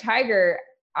 if I'm a tiger,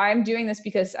 I'm doing this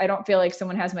because I don't feel like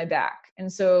someone has my back.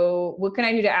 And so what can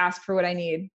I do to ask for what I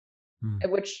need?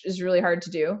 Which is really hard to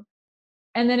do.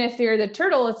 And then if you're the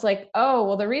turtle, it's like, oh,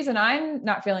 well, the reason I'm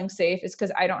not feeling safe is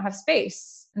because I don't have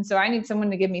space. And so I need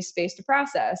someone to give me space to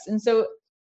process. And so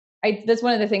that's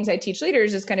one of the things I teach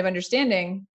leaders is kind of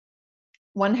understanding,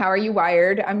 one, how are you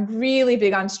wired? I'm really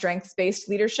big on strengths-based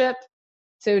leadership.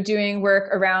 So doing work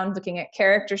around looking at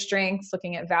character strengths,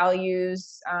 looking at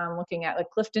values, looking at like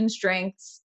Clifton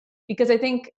strengths, because I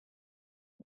think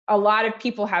a lot of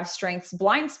people have strengths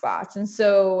blind spots. And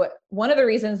so one of the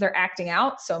reasons they're acting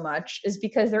out so much is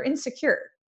because they're insecure.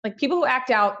 Like people who act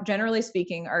out, generally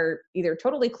speaking, are either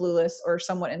totally clueless or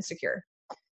somewhat insecure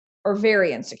or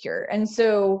very insecure. And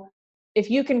so if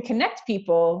you can connect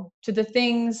people to the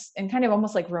things and kind of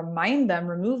almost like remind them,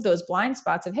 remove those blind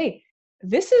spots of, hey,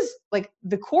 this is like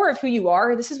the core of who you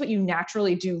are. This is what you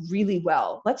naturally do really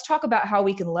well. Let's talk about how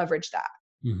we can leverage that.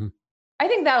 Mm-hmm. I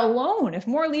think that alone, if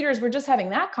more leaders were just having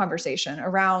that conversation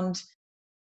around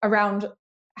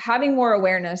having more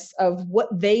awareness of what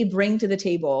they bring to the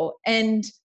table and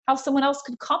how someone else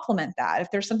could complement that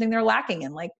if there's something they're lacking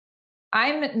in. Like,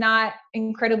 I'm not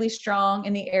incredibly strong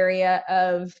in the area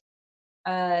of,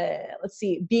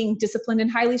 being disciplined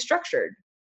and highly structured.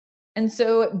 And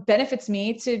so it benefits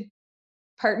me to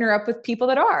partner up with people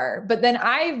that are. But then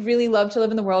I really love to live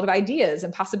in the world of ideas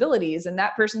and possibilities. And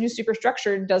that person who's super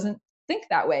structured doesn't think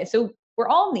that way. So we're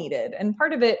all needed. And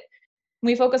part of it,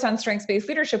 when we focus on strengths-based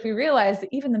leadership, we realize that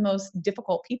even the most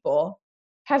difficult people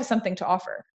have something to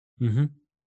offer. Mm-hmm.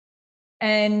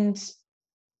 And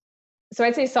so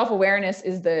I'd say self-awareness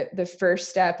is the first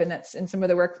step. And that's in some of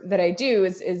the work that I do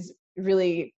is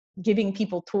really giving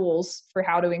people tools for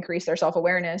how to increase their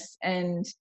self-awareness. And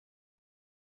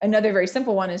another very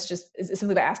simple one is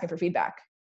simply by asking for feedback.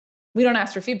 We don't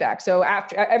ask for feedback. So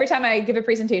every time I give a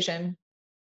presentation,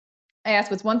 I ask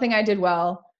what's one thing I did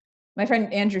well. My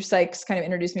friend Andrew Sykes kind of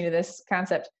introduced me to this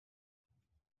concept.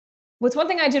 What's one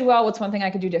thing I did well? What's one thing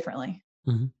I could do differently?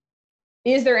 Mm-hmm.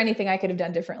 Is there anything I could have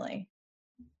done differently?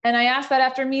 And I ask that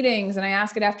after meetings and I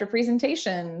ask it after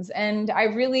presentations. And I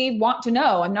really want to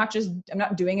know. I'm not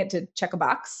doing it to check a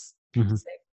box. Mm-hmm.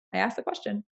 I ask the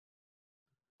question.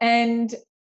 And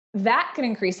that can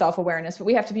increase self-awareness, but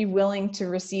we have to be willing to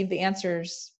receive the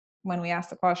answers when we ask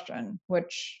the question,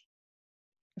 which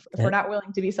if we're not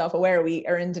willing to be self-aware, we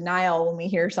are in denial when we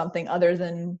hear something other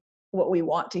than what we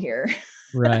want to hear.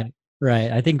 Right.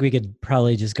 Right. I think we could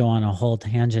probably just go on a whole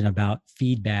tangent about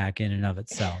feedback in and of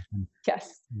itself.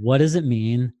 Yes. What does it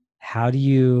mean? How do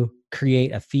you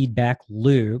create a feedback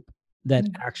loop that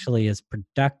mm-hmm. actually is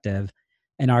productive?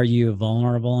 And are you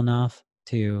vulnerable enough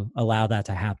to allow that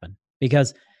to happen?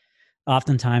 Because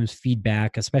oftentimes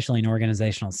feedback, especially in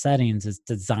organizational settings, is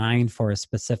designed for a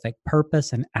specific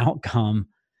purpose and outcome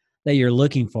that you're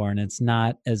looking for. And it's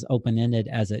not as open-ended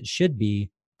as it should be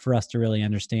for us to really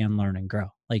understand, learn, and grow.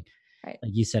 Like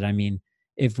you said, I mean,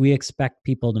 if we expect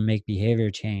people to make behavior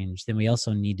change, then we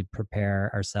also need to prepare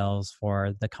ourselves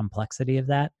for the complexity of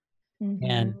that. Mm-hmm.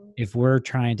 And if we're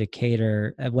trying to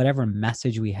cater whatever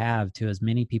message we have to as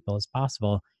many people as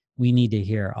possible, we need to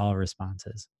hear all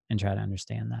responses and try to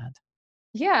understand that.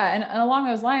 Yeah. And along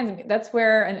those lines, that's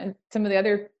where, and some of the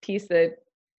other piece that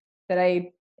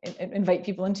I invite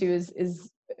people into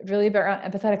is really about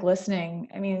empathetic listening.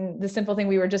 I mean, the simple thing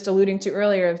we were just alluding to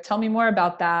earlier of tell me more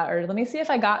about that, or let me see if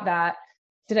I got that.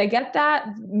 Did I get that?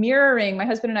 Mirroring. My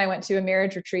husband and I went to a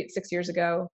marriage retreat 6 years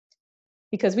ago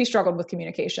because we struggled with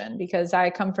communication, because I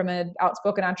come from an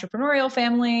outspoken entrepreneurial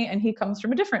family and he comes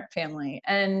from a different family.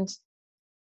 And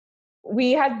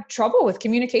we had trouble with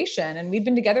communication, and we'd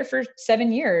been together for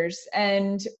 7 years,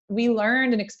 and we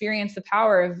learned and experienced the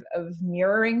power of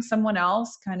mirroring someone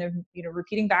else, kind of,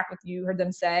 repeating back what you heard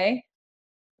them say,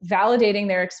 validating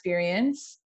their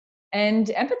experience and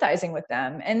empathizing with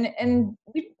them. And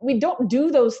we don't do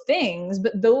those things,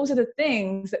 but those are the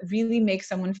things that really make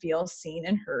someone feel seen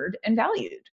and heard and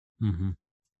valued. Mm-hmm.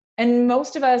 And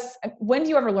most of us, when do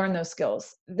you ever learn those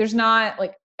skills? There's not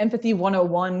like empathy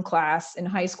 101 class in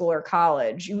high school or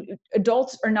college.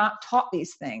 Adults are not taught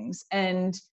these things.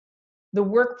 And the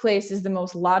workplace is the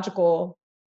most logical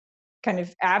kind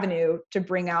of avenue to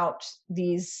bring out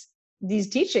these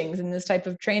teachings and this type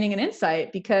of training and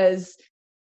insight, because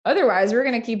otherwise we're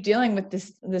going to keep dealing with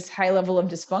this high level of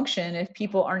dysfunction if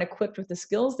people aren't equipped with the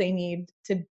skills they need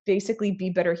to basically be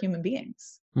better human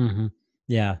beings. Mm-hmm.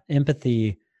 Yeah.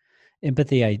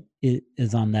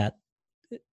 Is on that,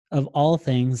 of all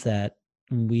things that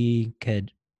we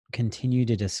could continue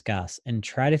to discuss and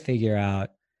try to figure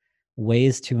out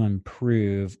ways to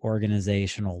improve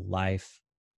organizational life,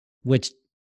 which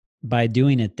by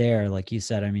doing it there, like you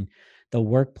said, I mean, the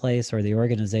workplace or the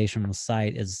organizational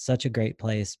site is such a great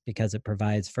place because it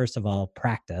provides, first of all,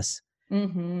 practice.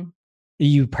 Mm-hmm.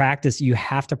 You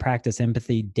have to practice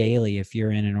empathy daily if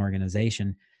you're in an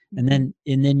organization. And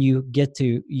then you go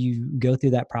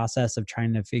through that process of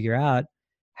trying to figure out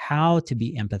how to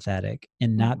be empathetic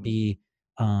and not be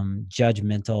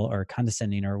judgmental or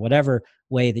condescending or whatever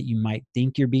way that you might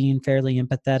think you're being fairly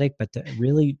empathetic, but to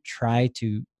really try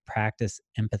to practice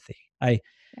empathy.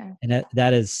 And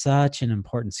that is such an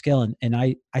important skill. And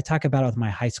I talk about it with my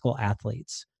high school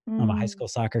athletes. I'm a high school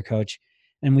soccer coach,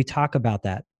 and we talk about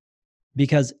that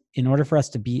because in order for us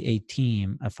to be a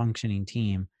team, a functioning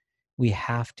team, we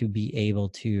have to be able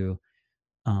to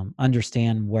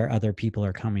understand where other people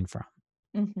are coming from.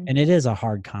 Mm-hmm. And it is a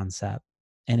hard concept,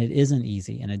 and it isn't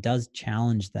easy, and it does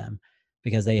challenge them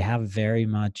because they have very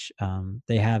much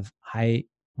they have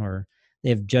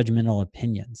judgmental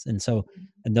opinions. And so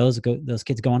and those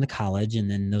kids go on to college,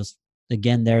 and then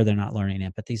they're not learning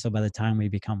empathy. So by the time we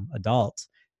become adults,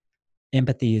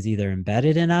 empathy is either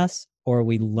embedded in us or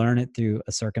we learn it through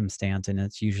a circumstance, and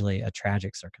it's usually a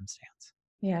tragic circumstance.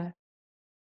 Yeah.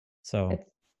 So It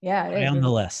high is. on the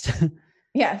list.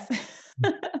 Yes.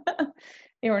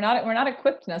 Yeah, we're not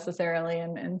equipped necessarily.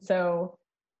 And so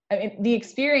I mean, the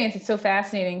experience is so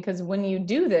fascinating because when you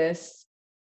do this,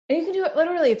 and you can do it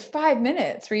literally, it's 5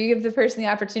 minutes where you give the person the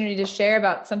opportunity to share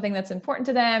about something that's important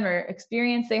to them or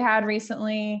experience they had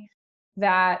recently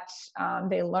that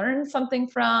they learned something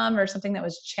from, or something that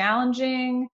was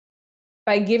challenging,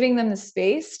 by giving them the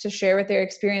space to share what their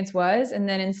experience was. And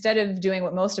then instead of doing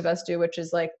what most of us do, which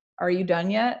is like, are you done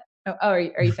yet? Oh, are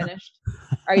you finished?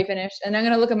 Are you finished? And I'm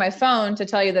going to look at my phone to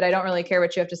tell you that I don't really care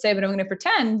what you have to say, but I'm going to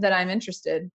pretend that I'm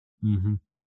interested. Mm-hmm.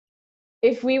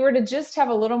 If we were to just have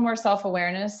a little more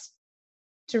self-awareness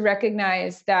to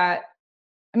recognize that,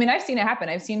 I mean, I've seen it happen.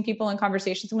 I've seen people in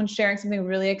conversations, someone sharing something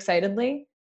really excitedly,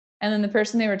 and then the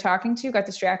person they were talking to got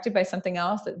distracted by something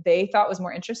else that they thought was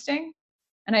more interesting.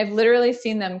 And I've literally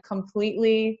seen them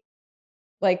completely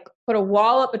like put a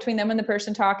wall up between them and the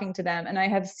person talking to them. And I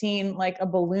have seen like a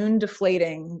balloon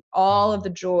deflating, all of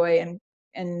the joy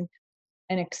and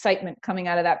excitement coming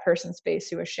out of that person's face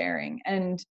who was sharing.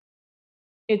 And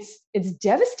it's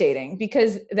devastating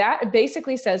because that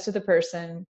basically says to the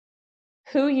person,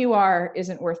 who you are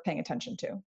isn't worth paying attention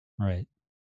to. Right.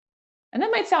 And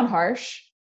that might sound harsh,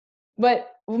 but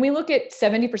when we look at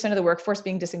 70% of the workforce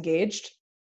being disengaged,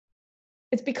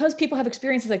 it's because people have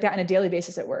experiences like that on a daily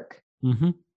basis at work.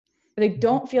 Mm-hmm. They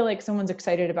don't feel like someone's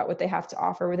excited about what they have to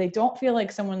offer, where they don't feel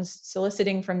like someone's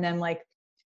soliciting from them, like,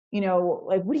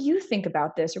 like, what do you think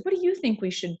about this? Or what do you think we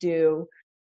should do?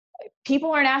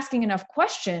 People aren't asking enough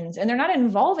questions, and they're not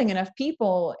involving enough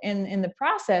people in the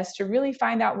process to really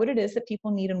find out what it is that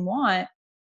people need and want.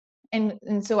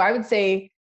 And so I would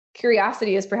say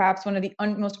curiosity is perhaps one of the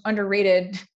most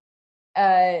underrated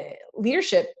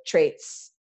leadership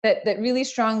traits, that really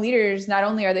strong leaders, not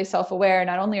only are they self-aware,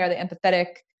 not only are they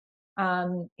empathetic,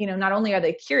 not only are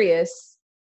they curious,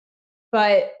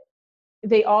 but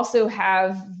they also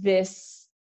have this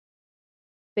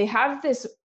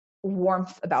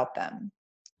warmth about them.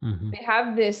 Mm-hmm. They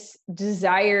have this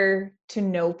desire to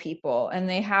know people, and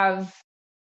they have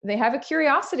a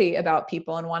curiosity about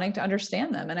people and wanting to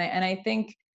understand them. And I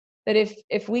think that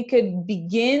if we could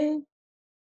begin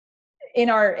in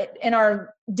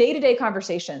our day-to-day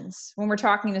conversations, when we're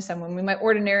talking to someone, we might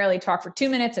ordinarily talk for 2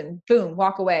 minutes and boom,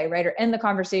 walk away, right? Or end the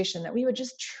conversation, that we would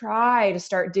just try to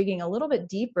start digging a little bit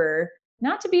deeper,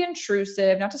 not to be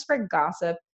intrusive, not to spread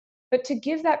gossip, but to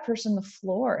give that person the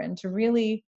floor and to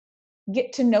really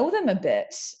get to know them a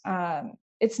bit.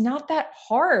 It's not that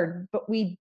hard, but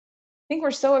we think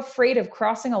we're so afraid of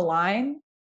crossing a line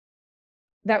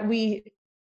that we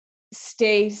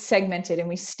stay segmented and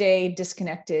we stay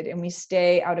disconnected and we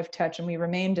stay out of touch and we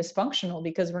remain dysfunctional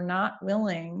because we're not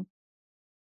willing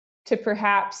to,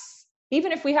 perhaps,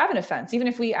 even if we have an offense, even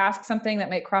if we ask something that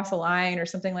might cross a line or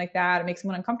something like that, it makes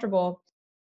someone uncomfortable,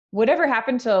 whatever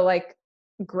happened to like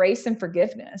grace and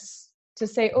forgiveness, to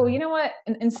say, oh, you know what,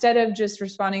 instead of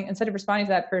responding to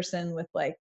that person with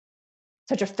like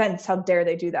such offense, how dare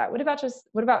they do that, what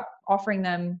about offering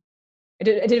them, I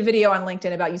did a video on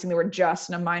LinkedIn about using the word just,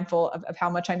 and I'm mindful of how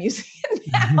much I'm using it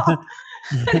now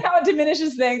and how it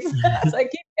diminishes things. So I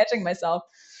keep catching myself.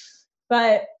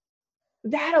 But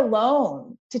that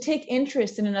alone, to take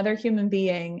interest in another human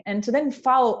being and to then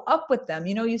follow up with them,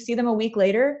 you see them a week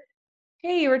later.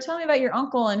 Hey, you were telling me about your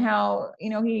uncle and how,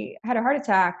 he had a heart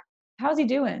attack. How's he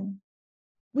doing?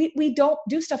 We don't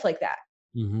do stuff like that,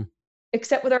 Mm-hmm.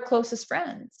 except with our closest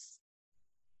friends.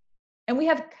 And we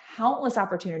have countless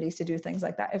opportunities to do things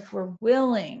like that if we're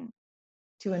willing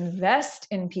to invest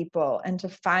in people and to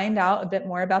find out a bit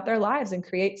more about their lives and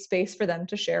create space for them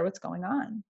to share what's going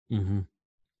on. Mm-hmm.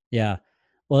 Yeah.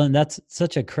 Well, and that's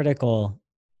such a critical,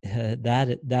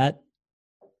 that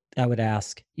I would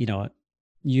ask,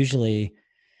 usually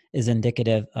is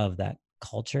indicative of that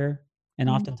culture and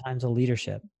Mhm. oftentimes a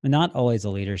leadership, and not always a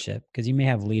leadership, because you may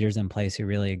have leaders in place who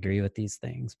really agree with these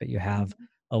things, but you have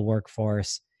a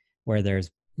workforce where there's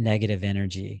negative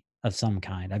energy of some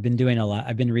kind. I've been reading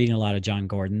a lot of John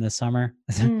Gordon this summer.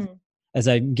 Mm. As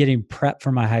I'm getting prep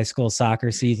for my high school soccer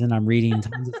season, I'm reading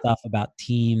tons of stuff about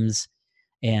teams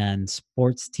and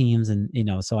sports teams, and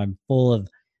so I'm full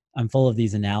of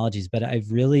these analogies. But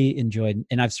I've really enjoyed,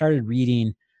 and I've started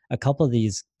reading a couple of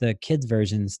the kids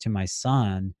versions to my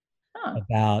son Huh.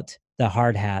 about the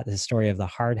hard hat, the story of the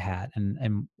hard hat,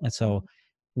 and so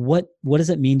what does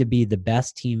it mean to be the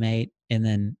best teammate,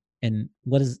 and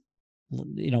what is,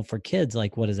 for kids,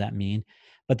 like, what does that mean?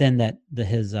 But then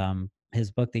his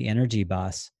book, The Energy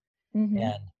Bus, Mhm.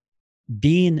 and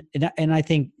being, and I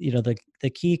think, the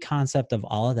key concept of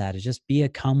all of that is just be a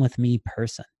come with me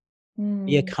person,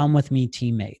 be a Mm. come with me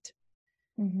teammate.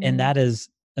 And Mhm. that is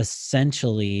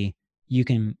essentially, you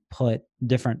can put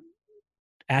different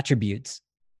attributes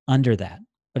under that.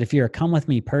 But if you're a come with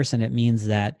me person, it means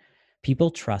that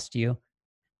people trust you.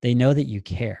 They know that you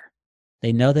care.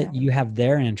 They know Yeah. that you have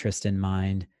their interest in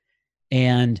mind,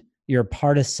 and you're a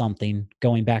part of something.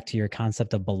 Going back to your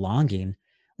concept of belonging,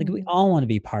 like, we Mhm. all want to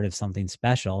be part of something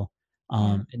special.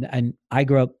 Yeah. And I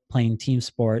grew up playing team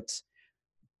sports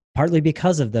partly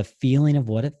because of the feeling of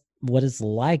what it's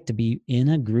like to be in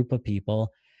a group of people.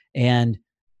 And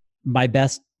my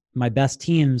best my best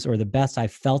teams, or the best I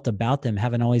felt about them,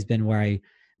 haven't always been where I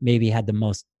maybe had the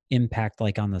most impact,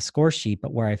 like on the score sheet,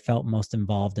 but where I felt most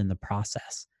involved in the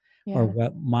process, or Yeah.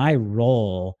 what my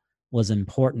role was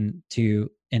important to,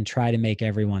 and try to make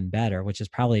everyone better, which is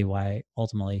probably why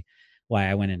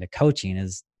I went into coaching.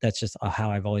 Is That's just how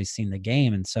I've always seen the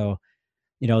game. And so,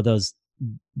 those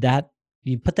that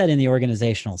you put that in the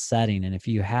organizational setting, and if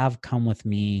you have come with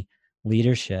me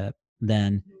leadership,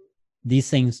 then these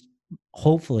things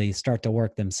hopefully start to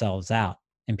work themselves out,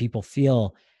 and people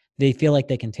feel like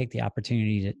they can take the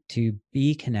opportunity to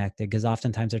be connected, because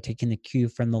oftentimes they're taking the cue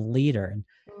from the leader.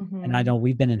 And I Mhm. know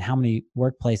we've been in how many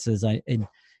workplaces,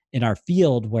 in our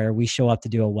field, where we show up to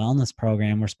do a wellness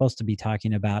program. We're supposed to be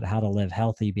talking about how to live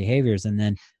healthy behaviors, and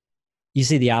then you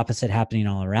see the opposite happening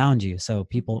all around you. So Mhm.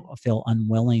 people feel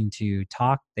unwilling to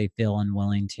talk. They feel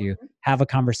unwilling to Mhm. have a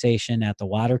conversation at the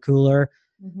water cooler.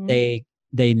 Mhm.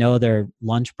 They know their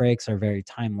lunch breaks are very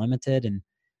time limited,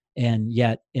 and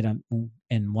yet, and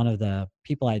one of the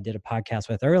people I did a podcast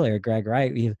with earlier, Greg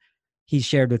Wright, he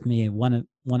shared with me one of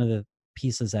the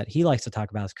pieces that he likes to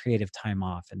talk about is creative time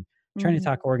off, and trying to Mhm.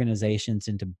 talk organizations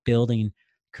into building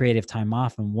creative time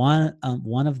off. And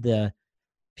one of the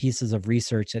pieces of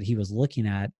research that he was looking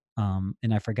at,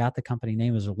 and I forgot the company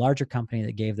name, was a larger company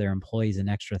that gave their employees an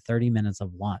extra 30 minutes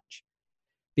of lunch,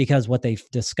 because what they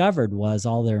discovered was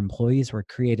all their employees were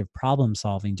creative problem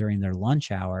solving during their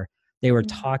lunch hour. They were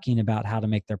Mhm. talking about how to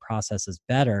make their processes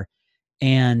better,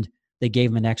 and they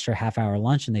gave them an extra half hour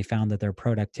lunch, and they found that their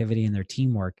productivity and their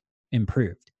teamwork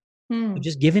improved. So Hmm.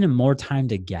 just giving them more time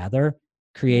together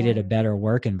created Yeah. a better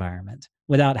work environment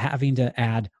without having to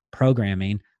add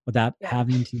programming, without Yeah.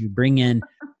 having to bring in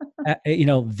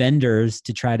vendors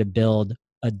to try to build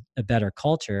a better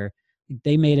culture.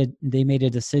 They made a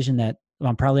decision that,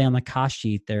 probably on the cost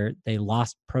sheet, they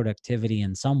lost productivity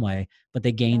in some way, but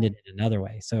they gained it in another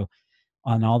way. So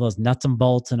on all those nuts and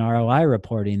bolts and ROI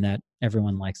reporting that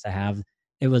everyone likes to have,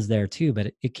 it was there too.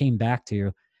 But it came back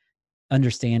to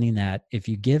understanding that if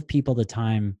you give people the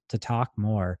time to talk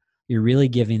more, you're really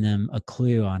giving them a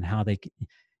clue on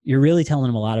you're really telling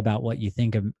them a lot about what you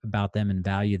think about them and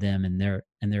value them, and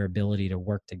their ability to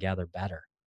work together better,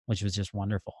 which was just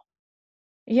wonderful.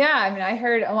 Yeah, I mean, I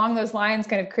heard along those lines,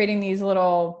 kind of creating these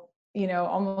little,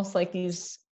 almost like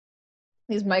these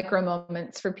micro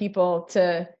moments for people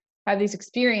to have these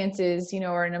experiences,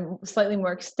 or in a slightly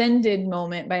more extended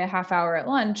moment by a half hour at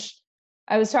lunch.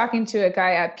 I was talking to a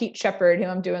guy at Pete Shepard, who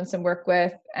I'm doing some work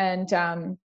with,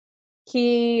 and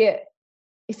he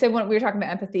said, when we were talking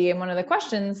about empathy, and one of the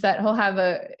questions that he'll have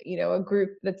a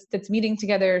group that's meeting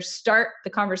together start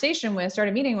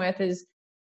a meeting with is,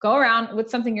 go around,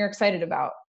 what's something you're excited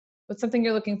about, what's something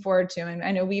you're looking forward to. And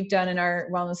I know we've done in our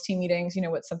wellness team meetings,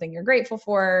 what's something you're grateful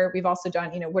for. We've also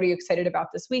done, what are you excited about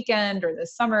this weekend or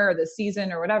this summer or this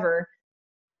season or whatever.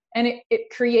 And it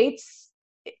creates,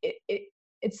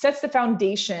 it sets the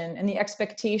foundation and the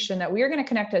expectation that we are going to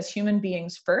connect as human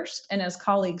beings first and as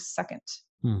colleagues second.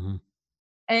 Mm-hmm.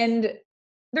 And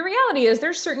the reality is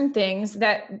there's certain things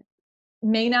that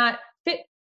may not fit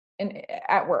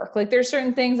at work. Like there's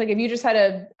certain things, like if you just had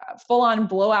a full-on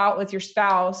blowout with your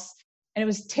spouse and it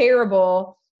was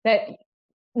terrible, that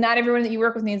not everyone that you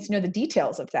work with needs to know the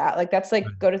details of that. Like that's like,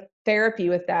 go to therapy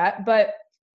with that. But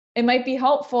it might be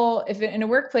helpful if in a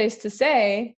workplace to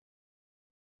say,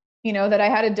 that I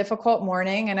had a difficult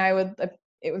morning, and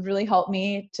it would really help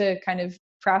me to kind of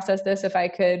process this if I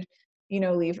could,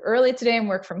 leave early today and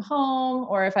work from home,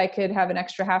 or if I could have an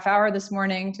extra half hour this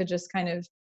morning to just kind of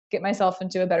get myself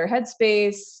into a better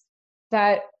headspace.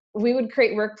 That we would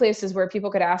create workplaces where people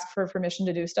could ask for permission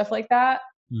to do stuff like that,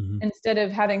 Mm-hmm. instead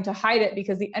of having to hide it,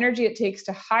 because the energy it takes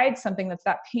to hide something that's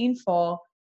that painful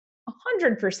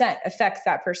 100% affects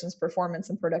that person's performance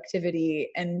and productivity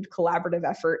and collaborative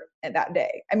effort at that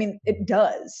day. I mean, it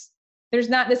does. There's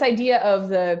not this idea of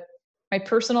my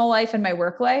personal life and my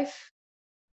work life.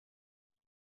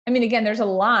 I mean, again, there's a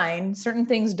line. Certain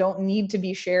things don't need to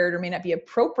be shared or may not be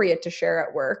appropriate to share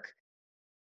at work.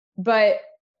 But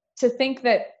to think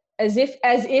that as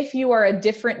if you are a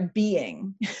different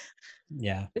being,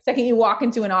 yeah, the second you walk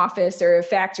into an office or a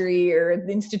factory or an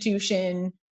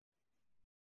institution,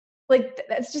 like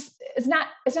that's just, it's not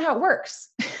how it works.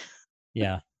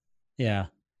 yeah, and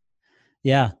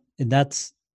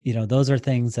that's, those are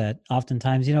things that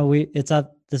oftentimes, that's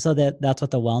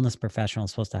what the wellness professional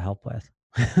is supposed to help with.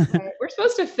 Right. We're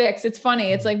supposed to fix. It's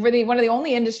funny. It's like we're one of the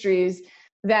only industries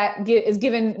that is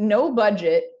given no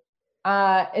budget,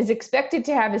 is expected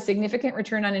to have a significant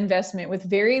return on investment with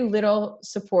very little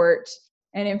support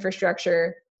and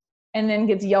infrastructure, and then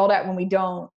gets yelled at when we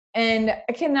don't. And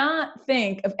I cannot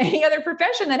think of any other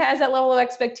profession that has that level of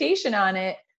expectation on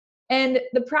it. And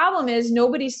the problem is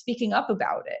nobody's speaking up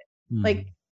about it. Mm-hmm.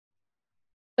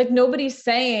 Like nobody's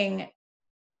saying,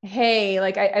 hey,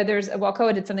 like there's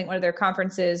Walcoa did something at one of their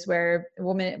conferences where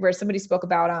somebody spoke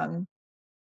about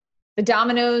the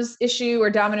Domino's issue, where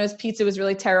Domino's pizza was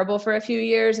really terrible for a few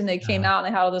years, and they came out and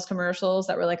they had all those commercials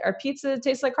that were like, our pizza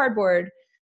tastes like cardboard.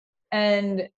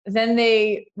 And then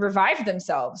they revived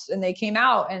themselves and they came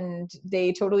out and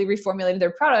they totally reformulated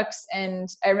their products. And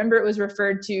I remember it was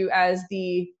referred to as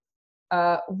the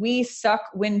we suck,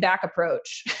 win back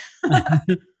approach.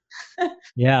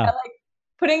 Yeah. Like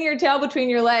putting your tail between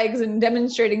your legs and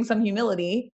demonstrating some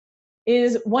humility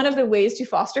is one of the ways to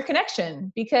foster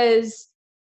connection. Because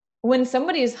when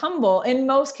somebody is humble, in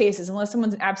most cases, unless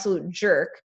someone's an absolute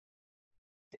jerk,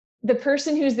 the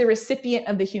person who's the recipient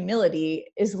of the humility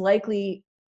is likely,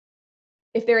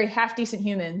 if they're a half decent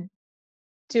human,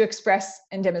 to express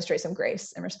and demonstrate some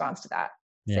grace in response to that.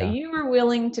 Yeah. So you were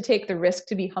willing to take the risk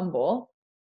to be humble.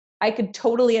 I could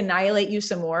totally annihilate you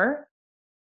some more,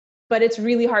 but it's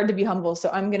really hard to be humble.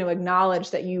 So I'm going to acknowledge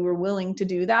that you were willing to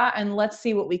do that. And let's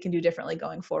see what we can do differently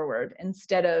going forward,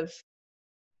 instead of,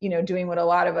 doing what a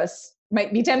lot of us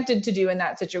might be tempted to do in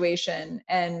that situation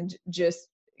and just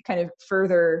kind of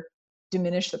further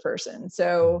diminish the person.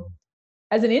 So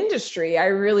as an industry, I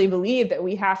really believe that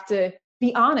we have to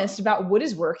be honest about what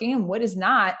is working and what is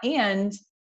not. And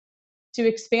to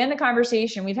expand the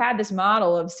conversation, we've had this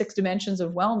model of 6 dimensions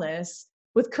of wellness,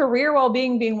 with career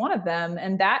well-being being one of them.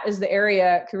 And that is the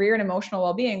area, career and emotional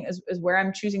well-being is where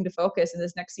I'm choosing to focus in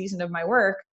this next season of my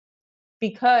work.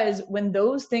 Because when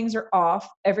those things are off,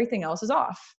 everything else is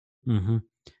off. Mm-hmm.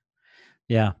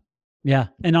 Yeah. Yeah.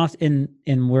 And often,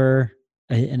 and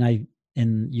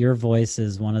your voice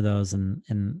is one of those. And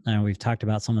I know we've talked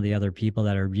about some of the other people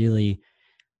that are really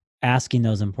asking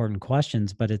those important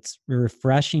questions, but it's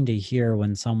refreshing to hear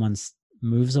when someone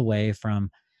moves away from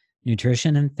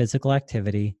nutrition and physical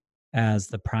activity as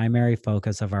the primary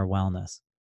focus of our wellness.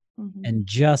 Mm-hmm. And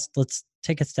just let's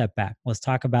take a step back. Let's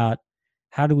talk about,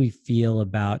 how do we feel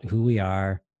about who we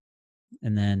are,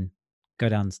 and then go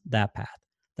down that path,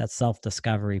 that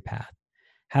self-discovery path.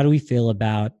 How do we feel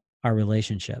about our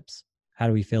relationships? How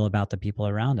do we feel about the people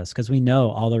around us? Because we know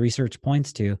all the research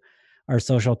points to our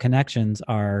social connections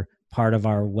are part of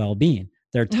our well-being.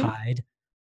 They're tied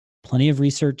plenty of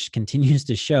research continues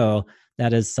to show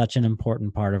that is such an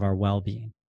important part of our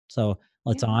well-being. So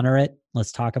let's Yeah. honor it,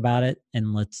 let's talk about it,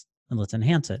 and let's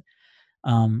enhance it.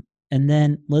 And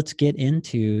then let's get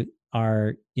into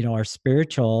our, our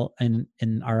spiritual and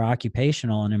our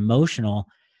occupational and emotional,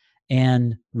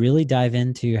 and really dive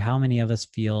into how many of us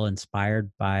feel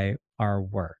inspired by our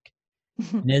work.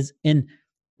 And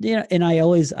I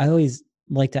always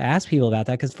like to ask people about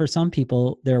that, because for some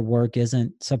people their work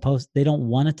they don't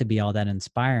want it to be all that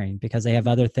inspiring because they have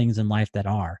other things in life that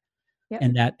are.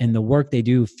 Yep. And the work they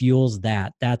do fuels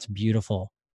that. That's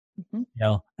beautiful.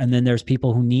 And then there's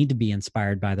people who need to be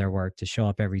inspired by their work to show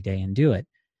up every day and do it.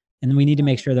 And we need to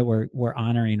make sure that we're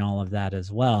honoring all of that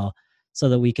as well, so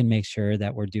that we can make sure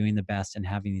that we're doing the best and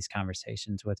having these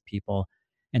conversations with people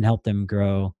and help them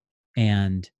grow,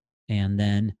 and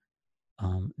then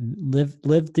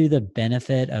live through the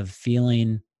benefit of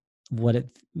feeling what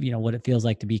it feels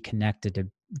like to be connected,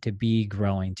 to be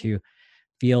growing, to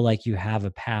feel like you have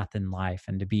a path in life,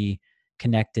 and to be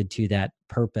connected to that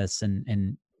purpose,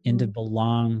 and to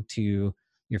belong to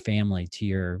your family, to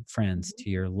your friends, to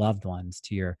your loved ones,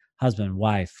 to your husband,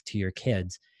 wife, to your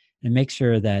kids, and make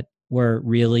sure that we're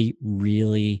really,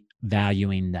 really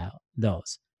valuing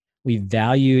those. We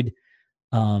valued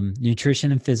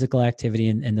nutrition and physical activity,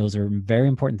 and those are very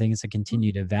important things to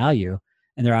continue to value.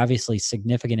 And they're obviously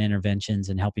significant interventions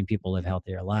in helping people live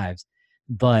healthier lives.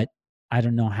 But I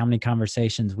don't know how many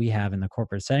conversations we have in the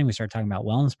corporate setting. We start talking about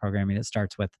wellness programming. It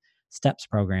starts with STEPS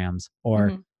programs,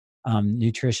 or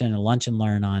nutrition and lunch and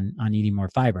learn on eating more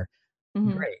fiber.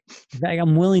 Great. Like,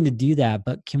 I'm willing to do that,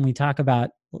 but can we talk about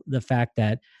the fact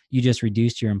that you just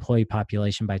reduced your employee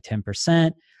population by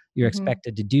 10%? You're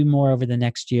expected to do more over the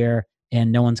next year,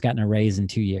 and no one's gotten a raise in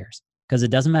 2 years. Because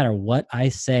it doesn't matter what I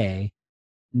say,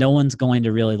 no one's going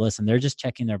to really listen. They're just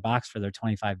checking their box for their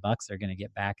 $25 they're going to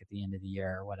get back at the end of the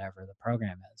year, or whatever the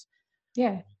program is.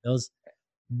 Yeah. Those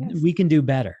Yes. we can do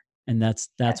better. And that's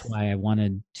Yes. why I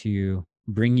wanted to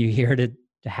bring you here to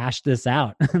hash this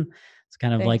out. It's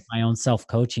kind of like Thanks. my own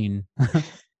self-coaching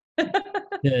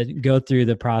to go through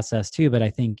the process too. But I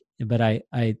think,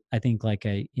 like,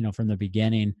 from the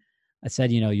beginning, I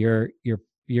said,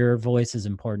 your voice is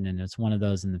important, and it's one of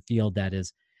those in the field that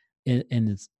is, and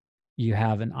it's, you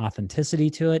have an authenticity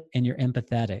to it, and you're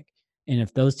empathetic. And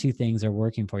if those two things are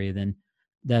working for you, then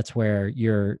that's where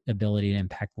your ability to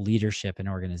impact leadership in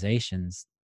organizations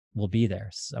will be there.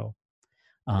 So,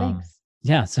 Thanks.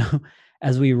 yeah. So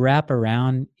as we wrap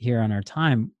around here on our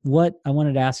time, what I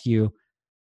wanted to ask you,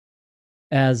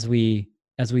 as we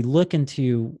look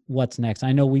into what's next,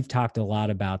 I know we've talked a lot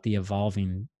about the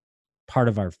evolving part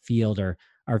of our field, or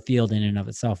our field in and of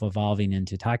itself evolving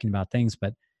into talking about things,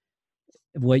 but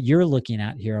what you're looking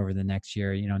at here over the next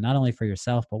year, not only for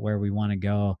yourself, but where we want to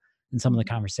go, and some of the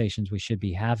conversations we should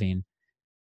be having,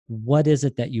 what is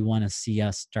it that you want to see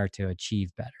us start to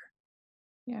achieve better?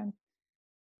 Yeah.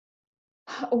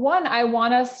 One, I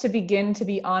want us to begin to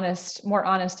be more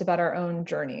honest about our own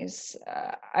journeys.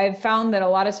 I've found that a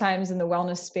lot of times in the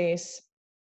wellness space,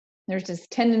 there's this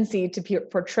tendency to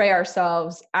portray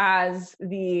ourselves as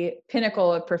the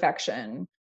pinnacle of perfection.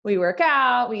 We work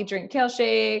out, we drink kale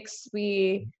shakes,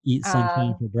 we Eat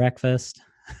sunshine for breakfast.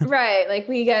 right, like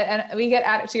we get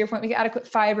to your point, we get adequate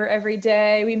fiber every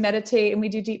day. We meditate and we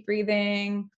do deep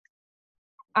breathing.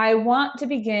 I want to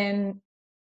begin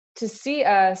to see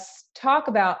us talk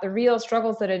about the real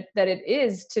struggles that it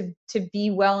is to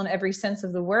be well in every sense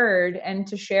of the word, and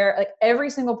to share, like, every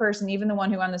single person, even the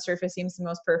one who on the surface seems the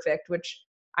most perfect, which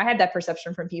I had that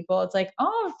perception from people. It's like,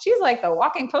 oh, she's like the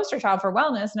walking poster child for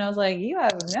wellness. And I was like, you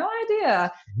have no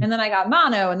idea. And then I got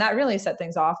mono, and that really set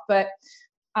things off. But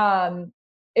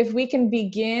if we can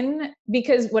begin,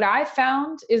 because what I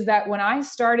found is that when I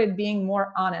started being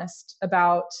more honest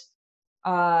about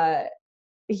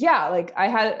like I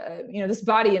had, this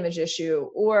body image issue,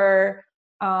 or,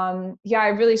 I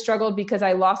really struggled because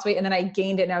I lost weight and then I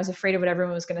gained it and I was afraid of what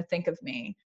everyone was going to think of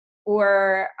me.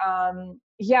 Or,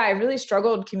 I really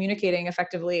struggled communicating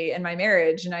effectively in my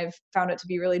marriage, and I've found it to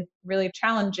be really, really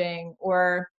challenging.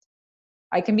 Or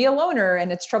I can be a loner,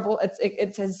 and it's trouble.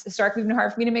 It has historically been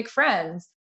hard for me to make friends.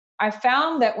 I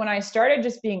found that when I started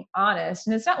just being honest,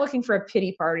 and it's not looking for a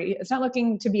pity party, it's not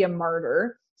looking to be a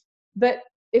martyr, but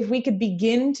if we could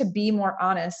begin to be more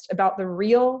honest about the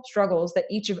real struggles that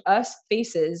each of us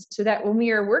faces, so that when we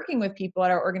are working with people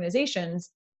at our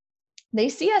organizations, they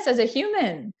see us as a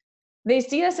human. They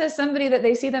see us as somebody that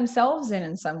they see themselves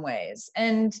in some ways.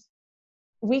 And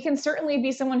we can certainly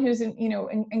be someone who's,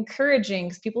 encouraging,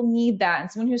 because people need that,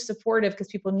 and someone who's supportive because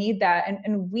people need that.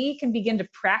 And we can begin to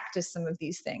practice some of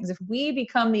these things. If we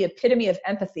become the epitome of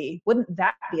empathy, wouldn't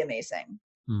that be amazing?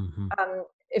 Mm-hmm.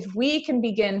 If we can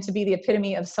begin to be the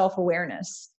epitome of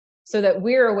self-awareness so that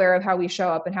we're aware of how we show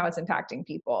up and how it's impacting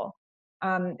people.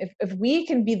 If we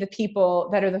can be the people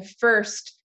that are the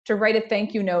first to write a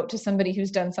thank you note to somebody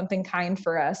who's done something kind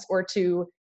for us, or to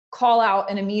call out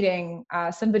in a meeting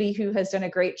somebody who has done a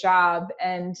great job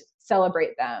and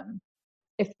celebrate them.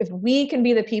 If we can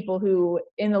be the people who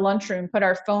in the lunchroom put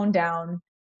our phone down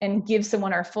and give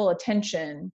someone our full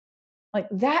attention, like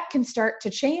that can start to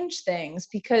change things,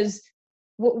 because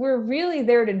what we're really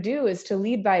there to do is to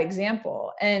lead by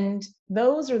example. And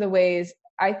those are the ways,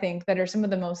 I think, that are some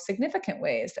of the most significant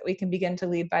ways that we can begin to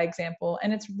lead by example.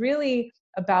 And it's really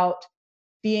about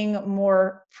being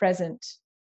more present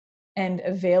and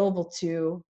available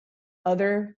to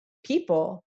other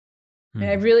people. And I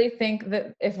Mm-hmm. really think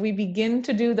that if we begin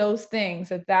to do those things,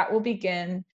 that will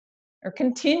begin or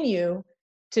continue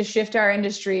to shift our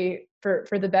industry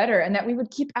for the better, and that we would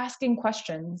keep asking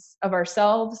questions of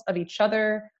ourselves, of each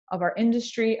other, of our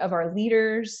industry, of our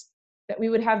leaders, that we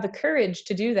would have the courage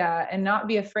to do that and not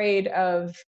be afraid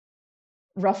of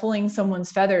ruffling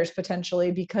someone's feathers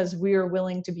potentially because we're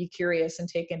willing to be curious and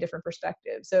take in different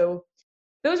perspectives. So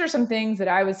those are some things that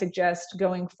I would suggest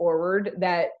going forward,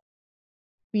 that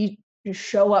we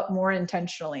show up more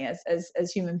intentionally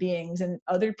as human beings, and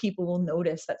other people will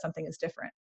notice that something is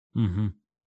different. Mm-hmm.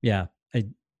 Yeah, I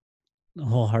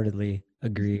wholeheartedly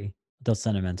agree with those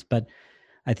sentiments. But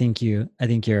I think you're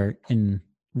in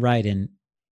right in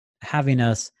having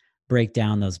us break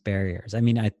down those barriers. I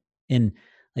mean, in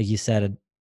like you said,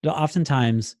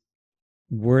 oftentimes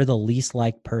we're the least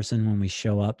liked person when we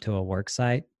show up to a work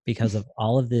site because of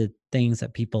all of the things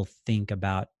that people think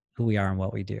about who we are and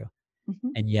what we do.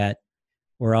 Mhm. And yet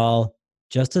we're all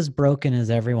just as broken as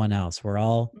everyone else. We're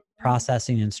all Mhm.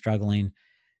 processing and struggling.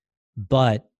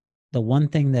 But the one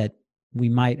thing that we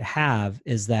might have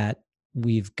is that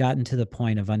we've gotten to the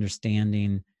point of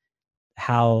understanding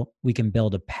how we can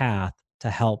build a path to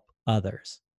help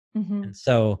others. And Mhm.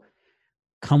 so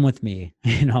come with me,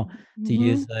 to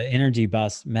use Mhm. the energy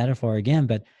bus metaphor again,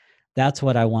 but that's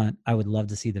what I want. I would love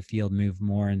to see the field move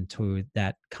more into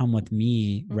that come with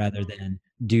me rather Mhm. than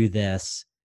do this.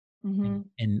 And, Mhm.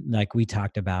 and like we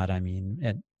talked about, I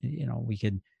mean, we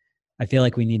could, I feel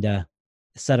like we need to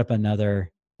set up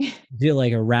another, do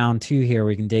like a round two here.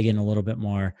 We can dig in a little bit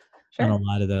more on a Sure.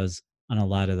 lot of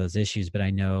those, issues, but I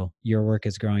know your work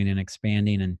is growing and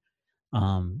expanding, and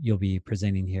you'll be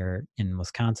presenting here in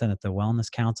Wisconsin at the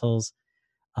Wellness Council's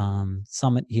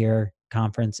summit here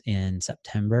conference in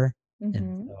September, and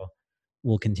Mhm. so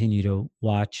we'll continue to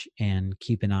watch and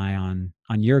keep an eye on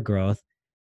your growth.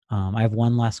 I have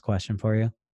one last question for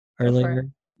you. Go for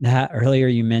it. Earlier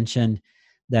you mentioned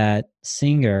that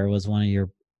singer was one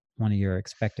of your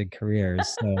expected careers.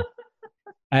 So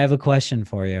I have a question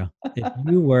for you. If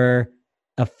you were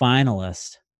a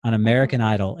finalist on Uh-huh. American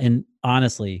Idol, and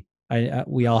honestly,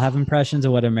 we all have impressions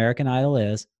of what American Idol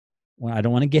is. Well, I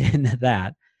don't want to get into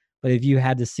that, but if you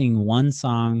had to sing one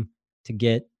song to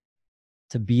get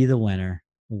to be the winner,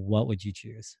 what would you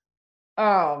choose?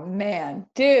 Oh man,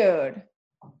 dude.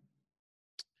 It's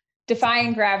a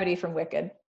Defying Gravity from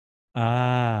Wicked.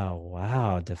 Ah,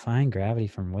 wow, Defying Gravity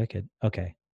from Wicked.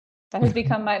 Okay. That has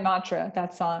become my mantra,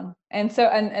 that song. And so,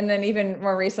 and then even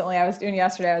more recently, I was doing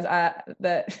yesterday, I was at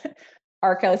the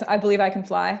R. Kelly's I Believe I Can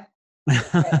Fly.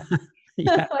 Right.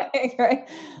 Yeah. Like, right.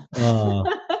 Oh,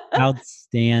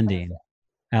 outstanding.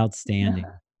 Outstanding.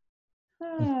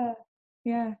 Ah,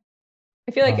 yeah.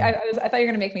 I feel like Um, I thought you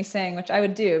were gonna make me sing, which I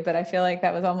would do, but I feel like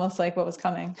that was almost like what was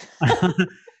coming.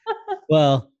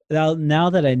 well, now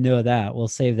that I know that, we'll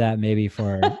save that maybe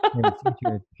for a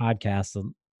future podcast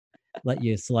and let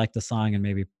you select a song and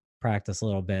maybe practice a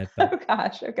little bit. Oh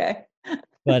gosh, okay.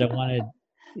 But I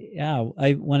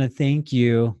want to thank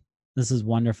you. This is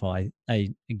wonderful.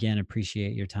 I again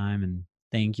appreciate your time, and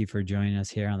thank you for joining us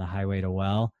here on the Highway to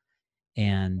Well.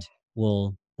 And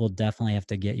we'll definitely have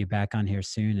to get you back on here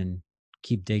soon and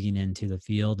keep digging into the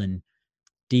field and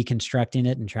deconstructing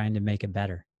it and trying to make it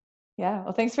better. Yeah.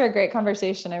 Well, thanks for a great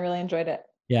conversation. I really enjoyed it.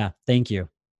 Yeah, thank you.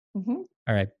 Mhm.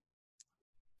 All right.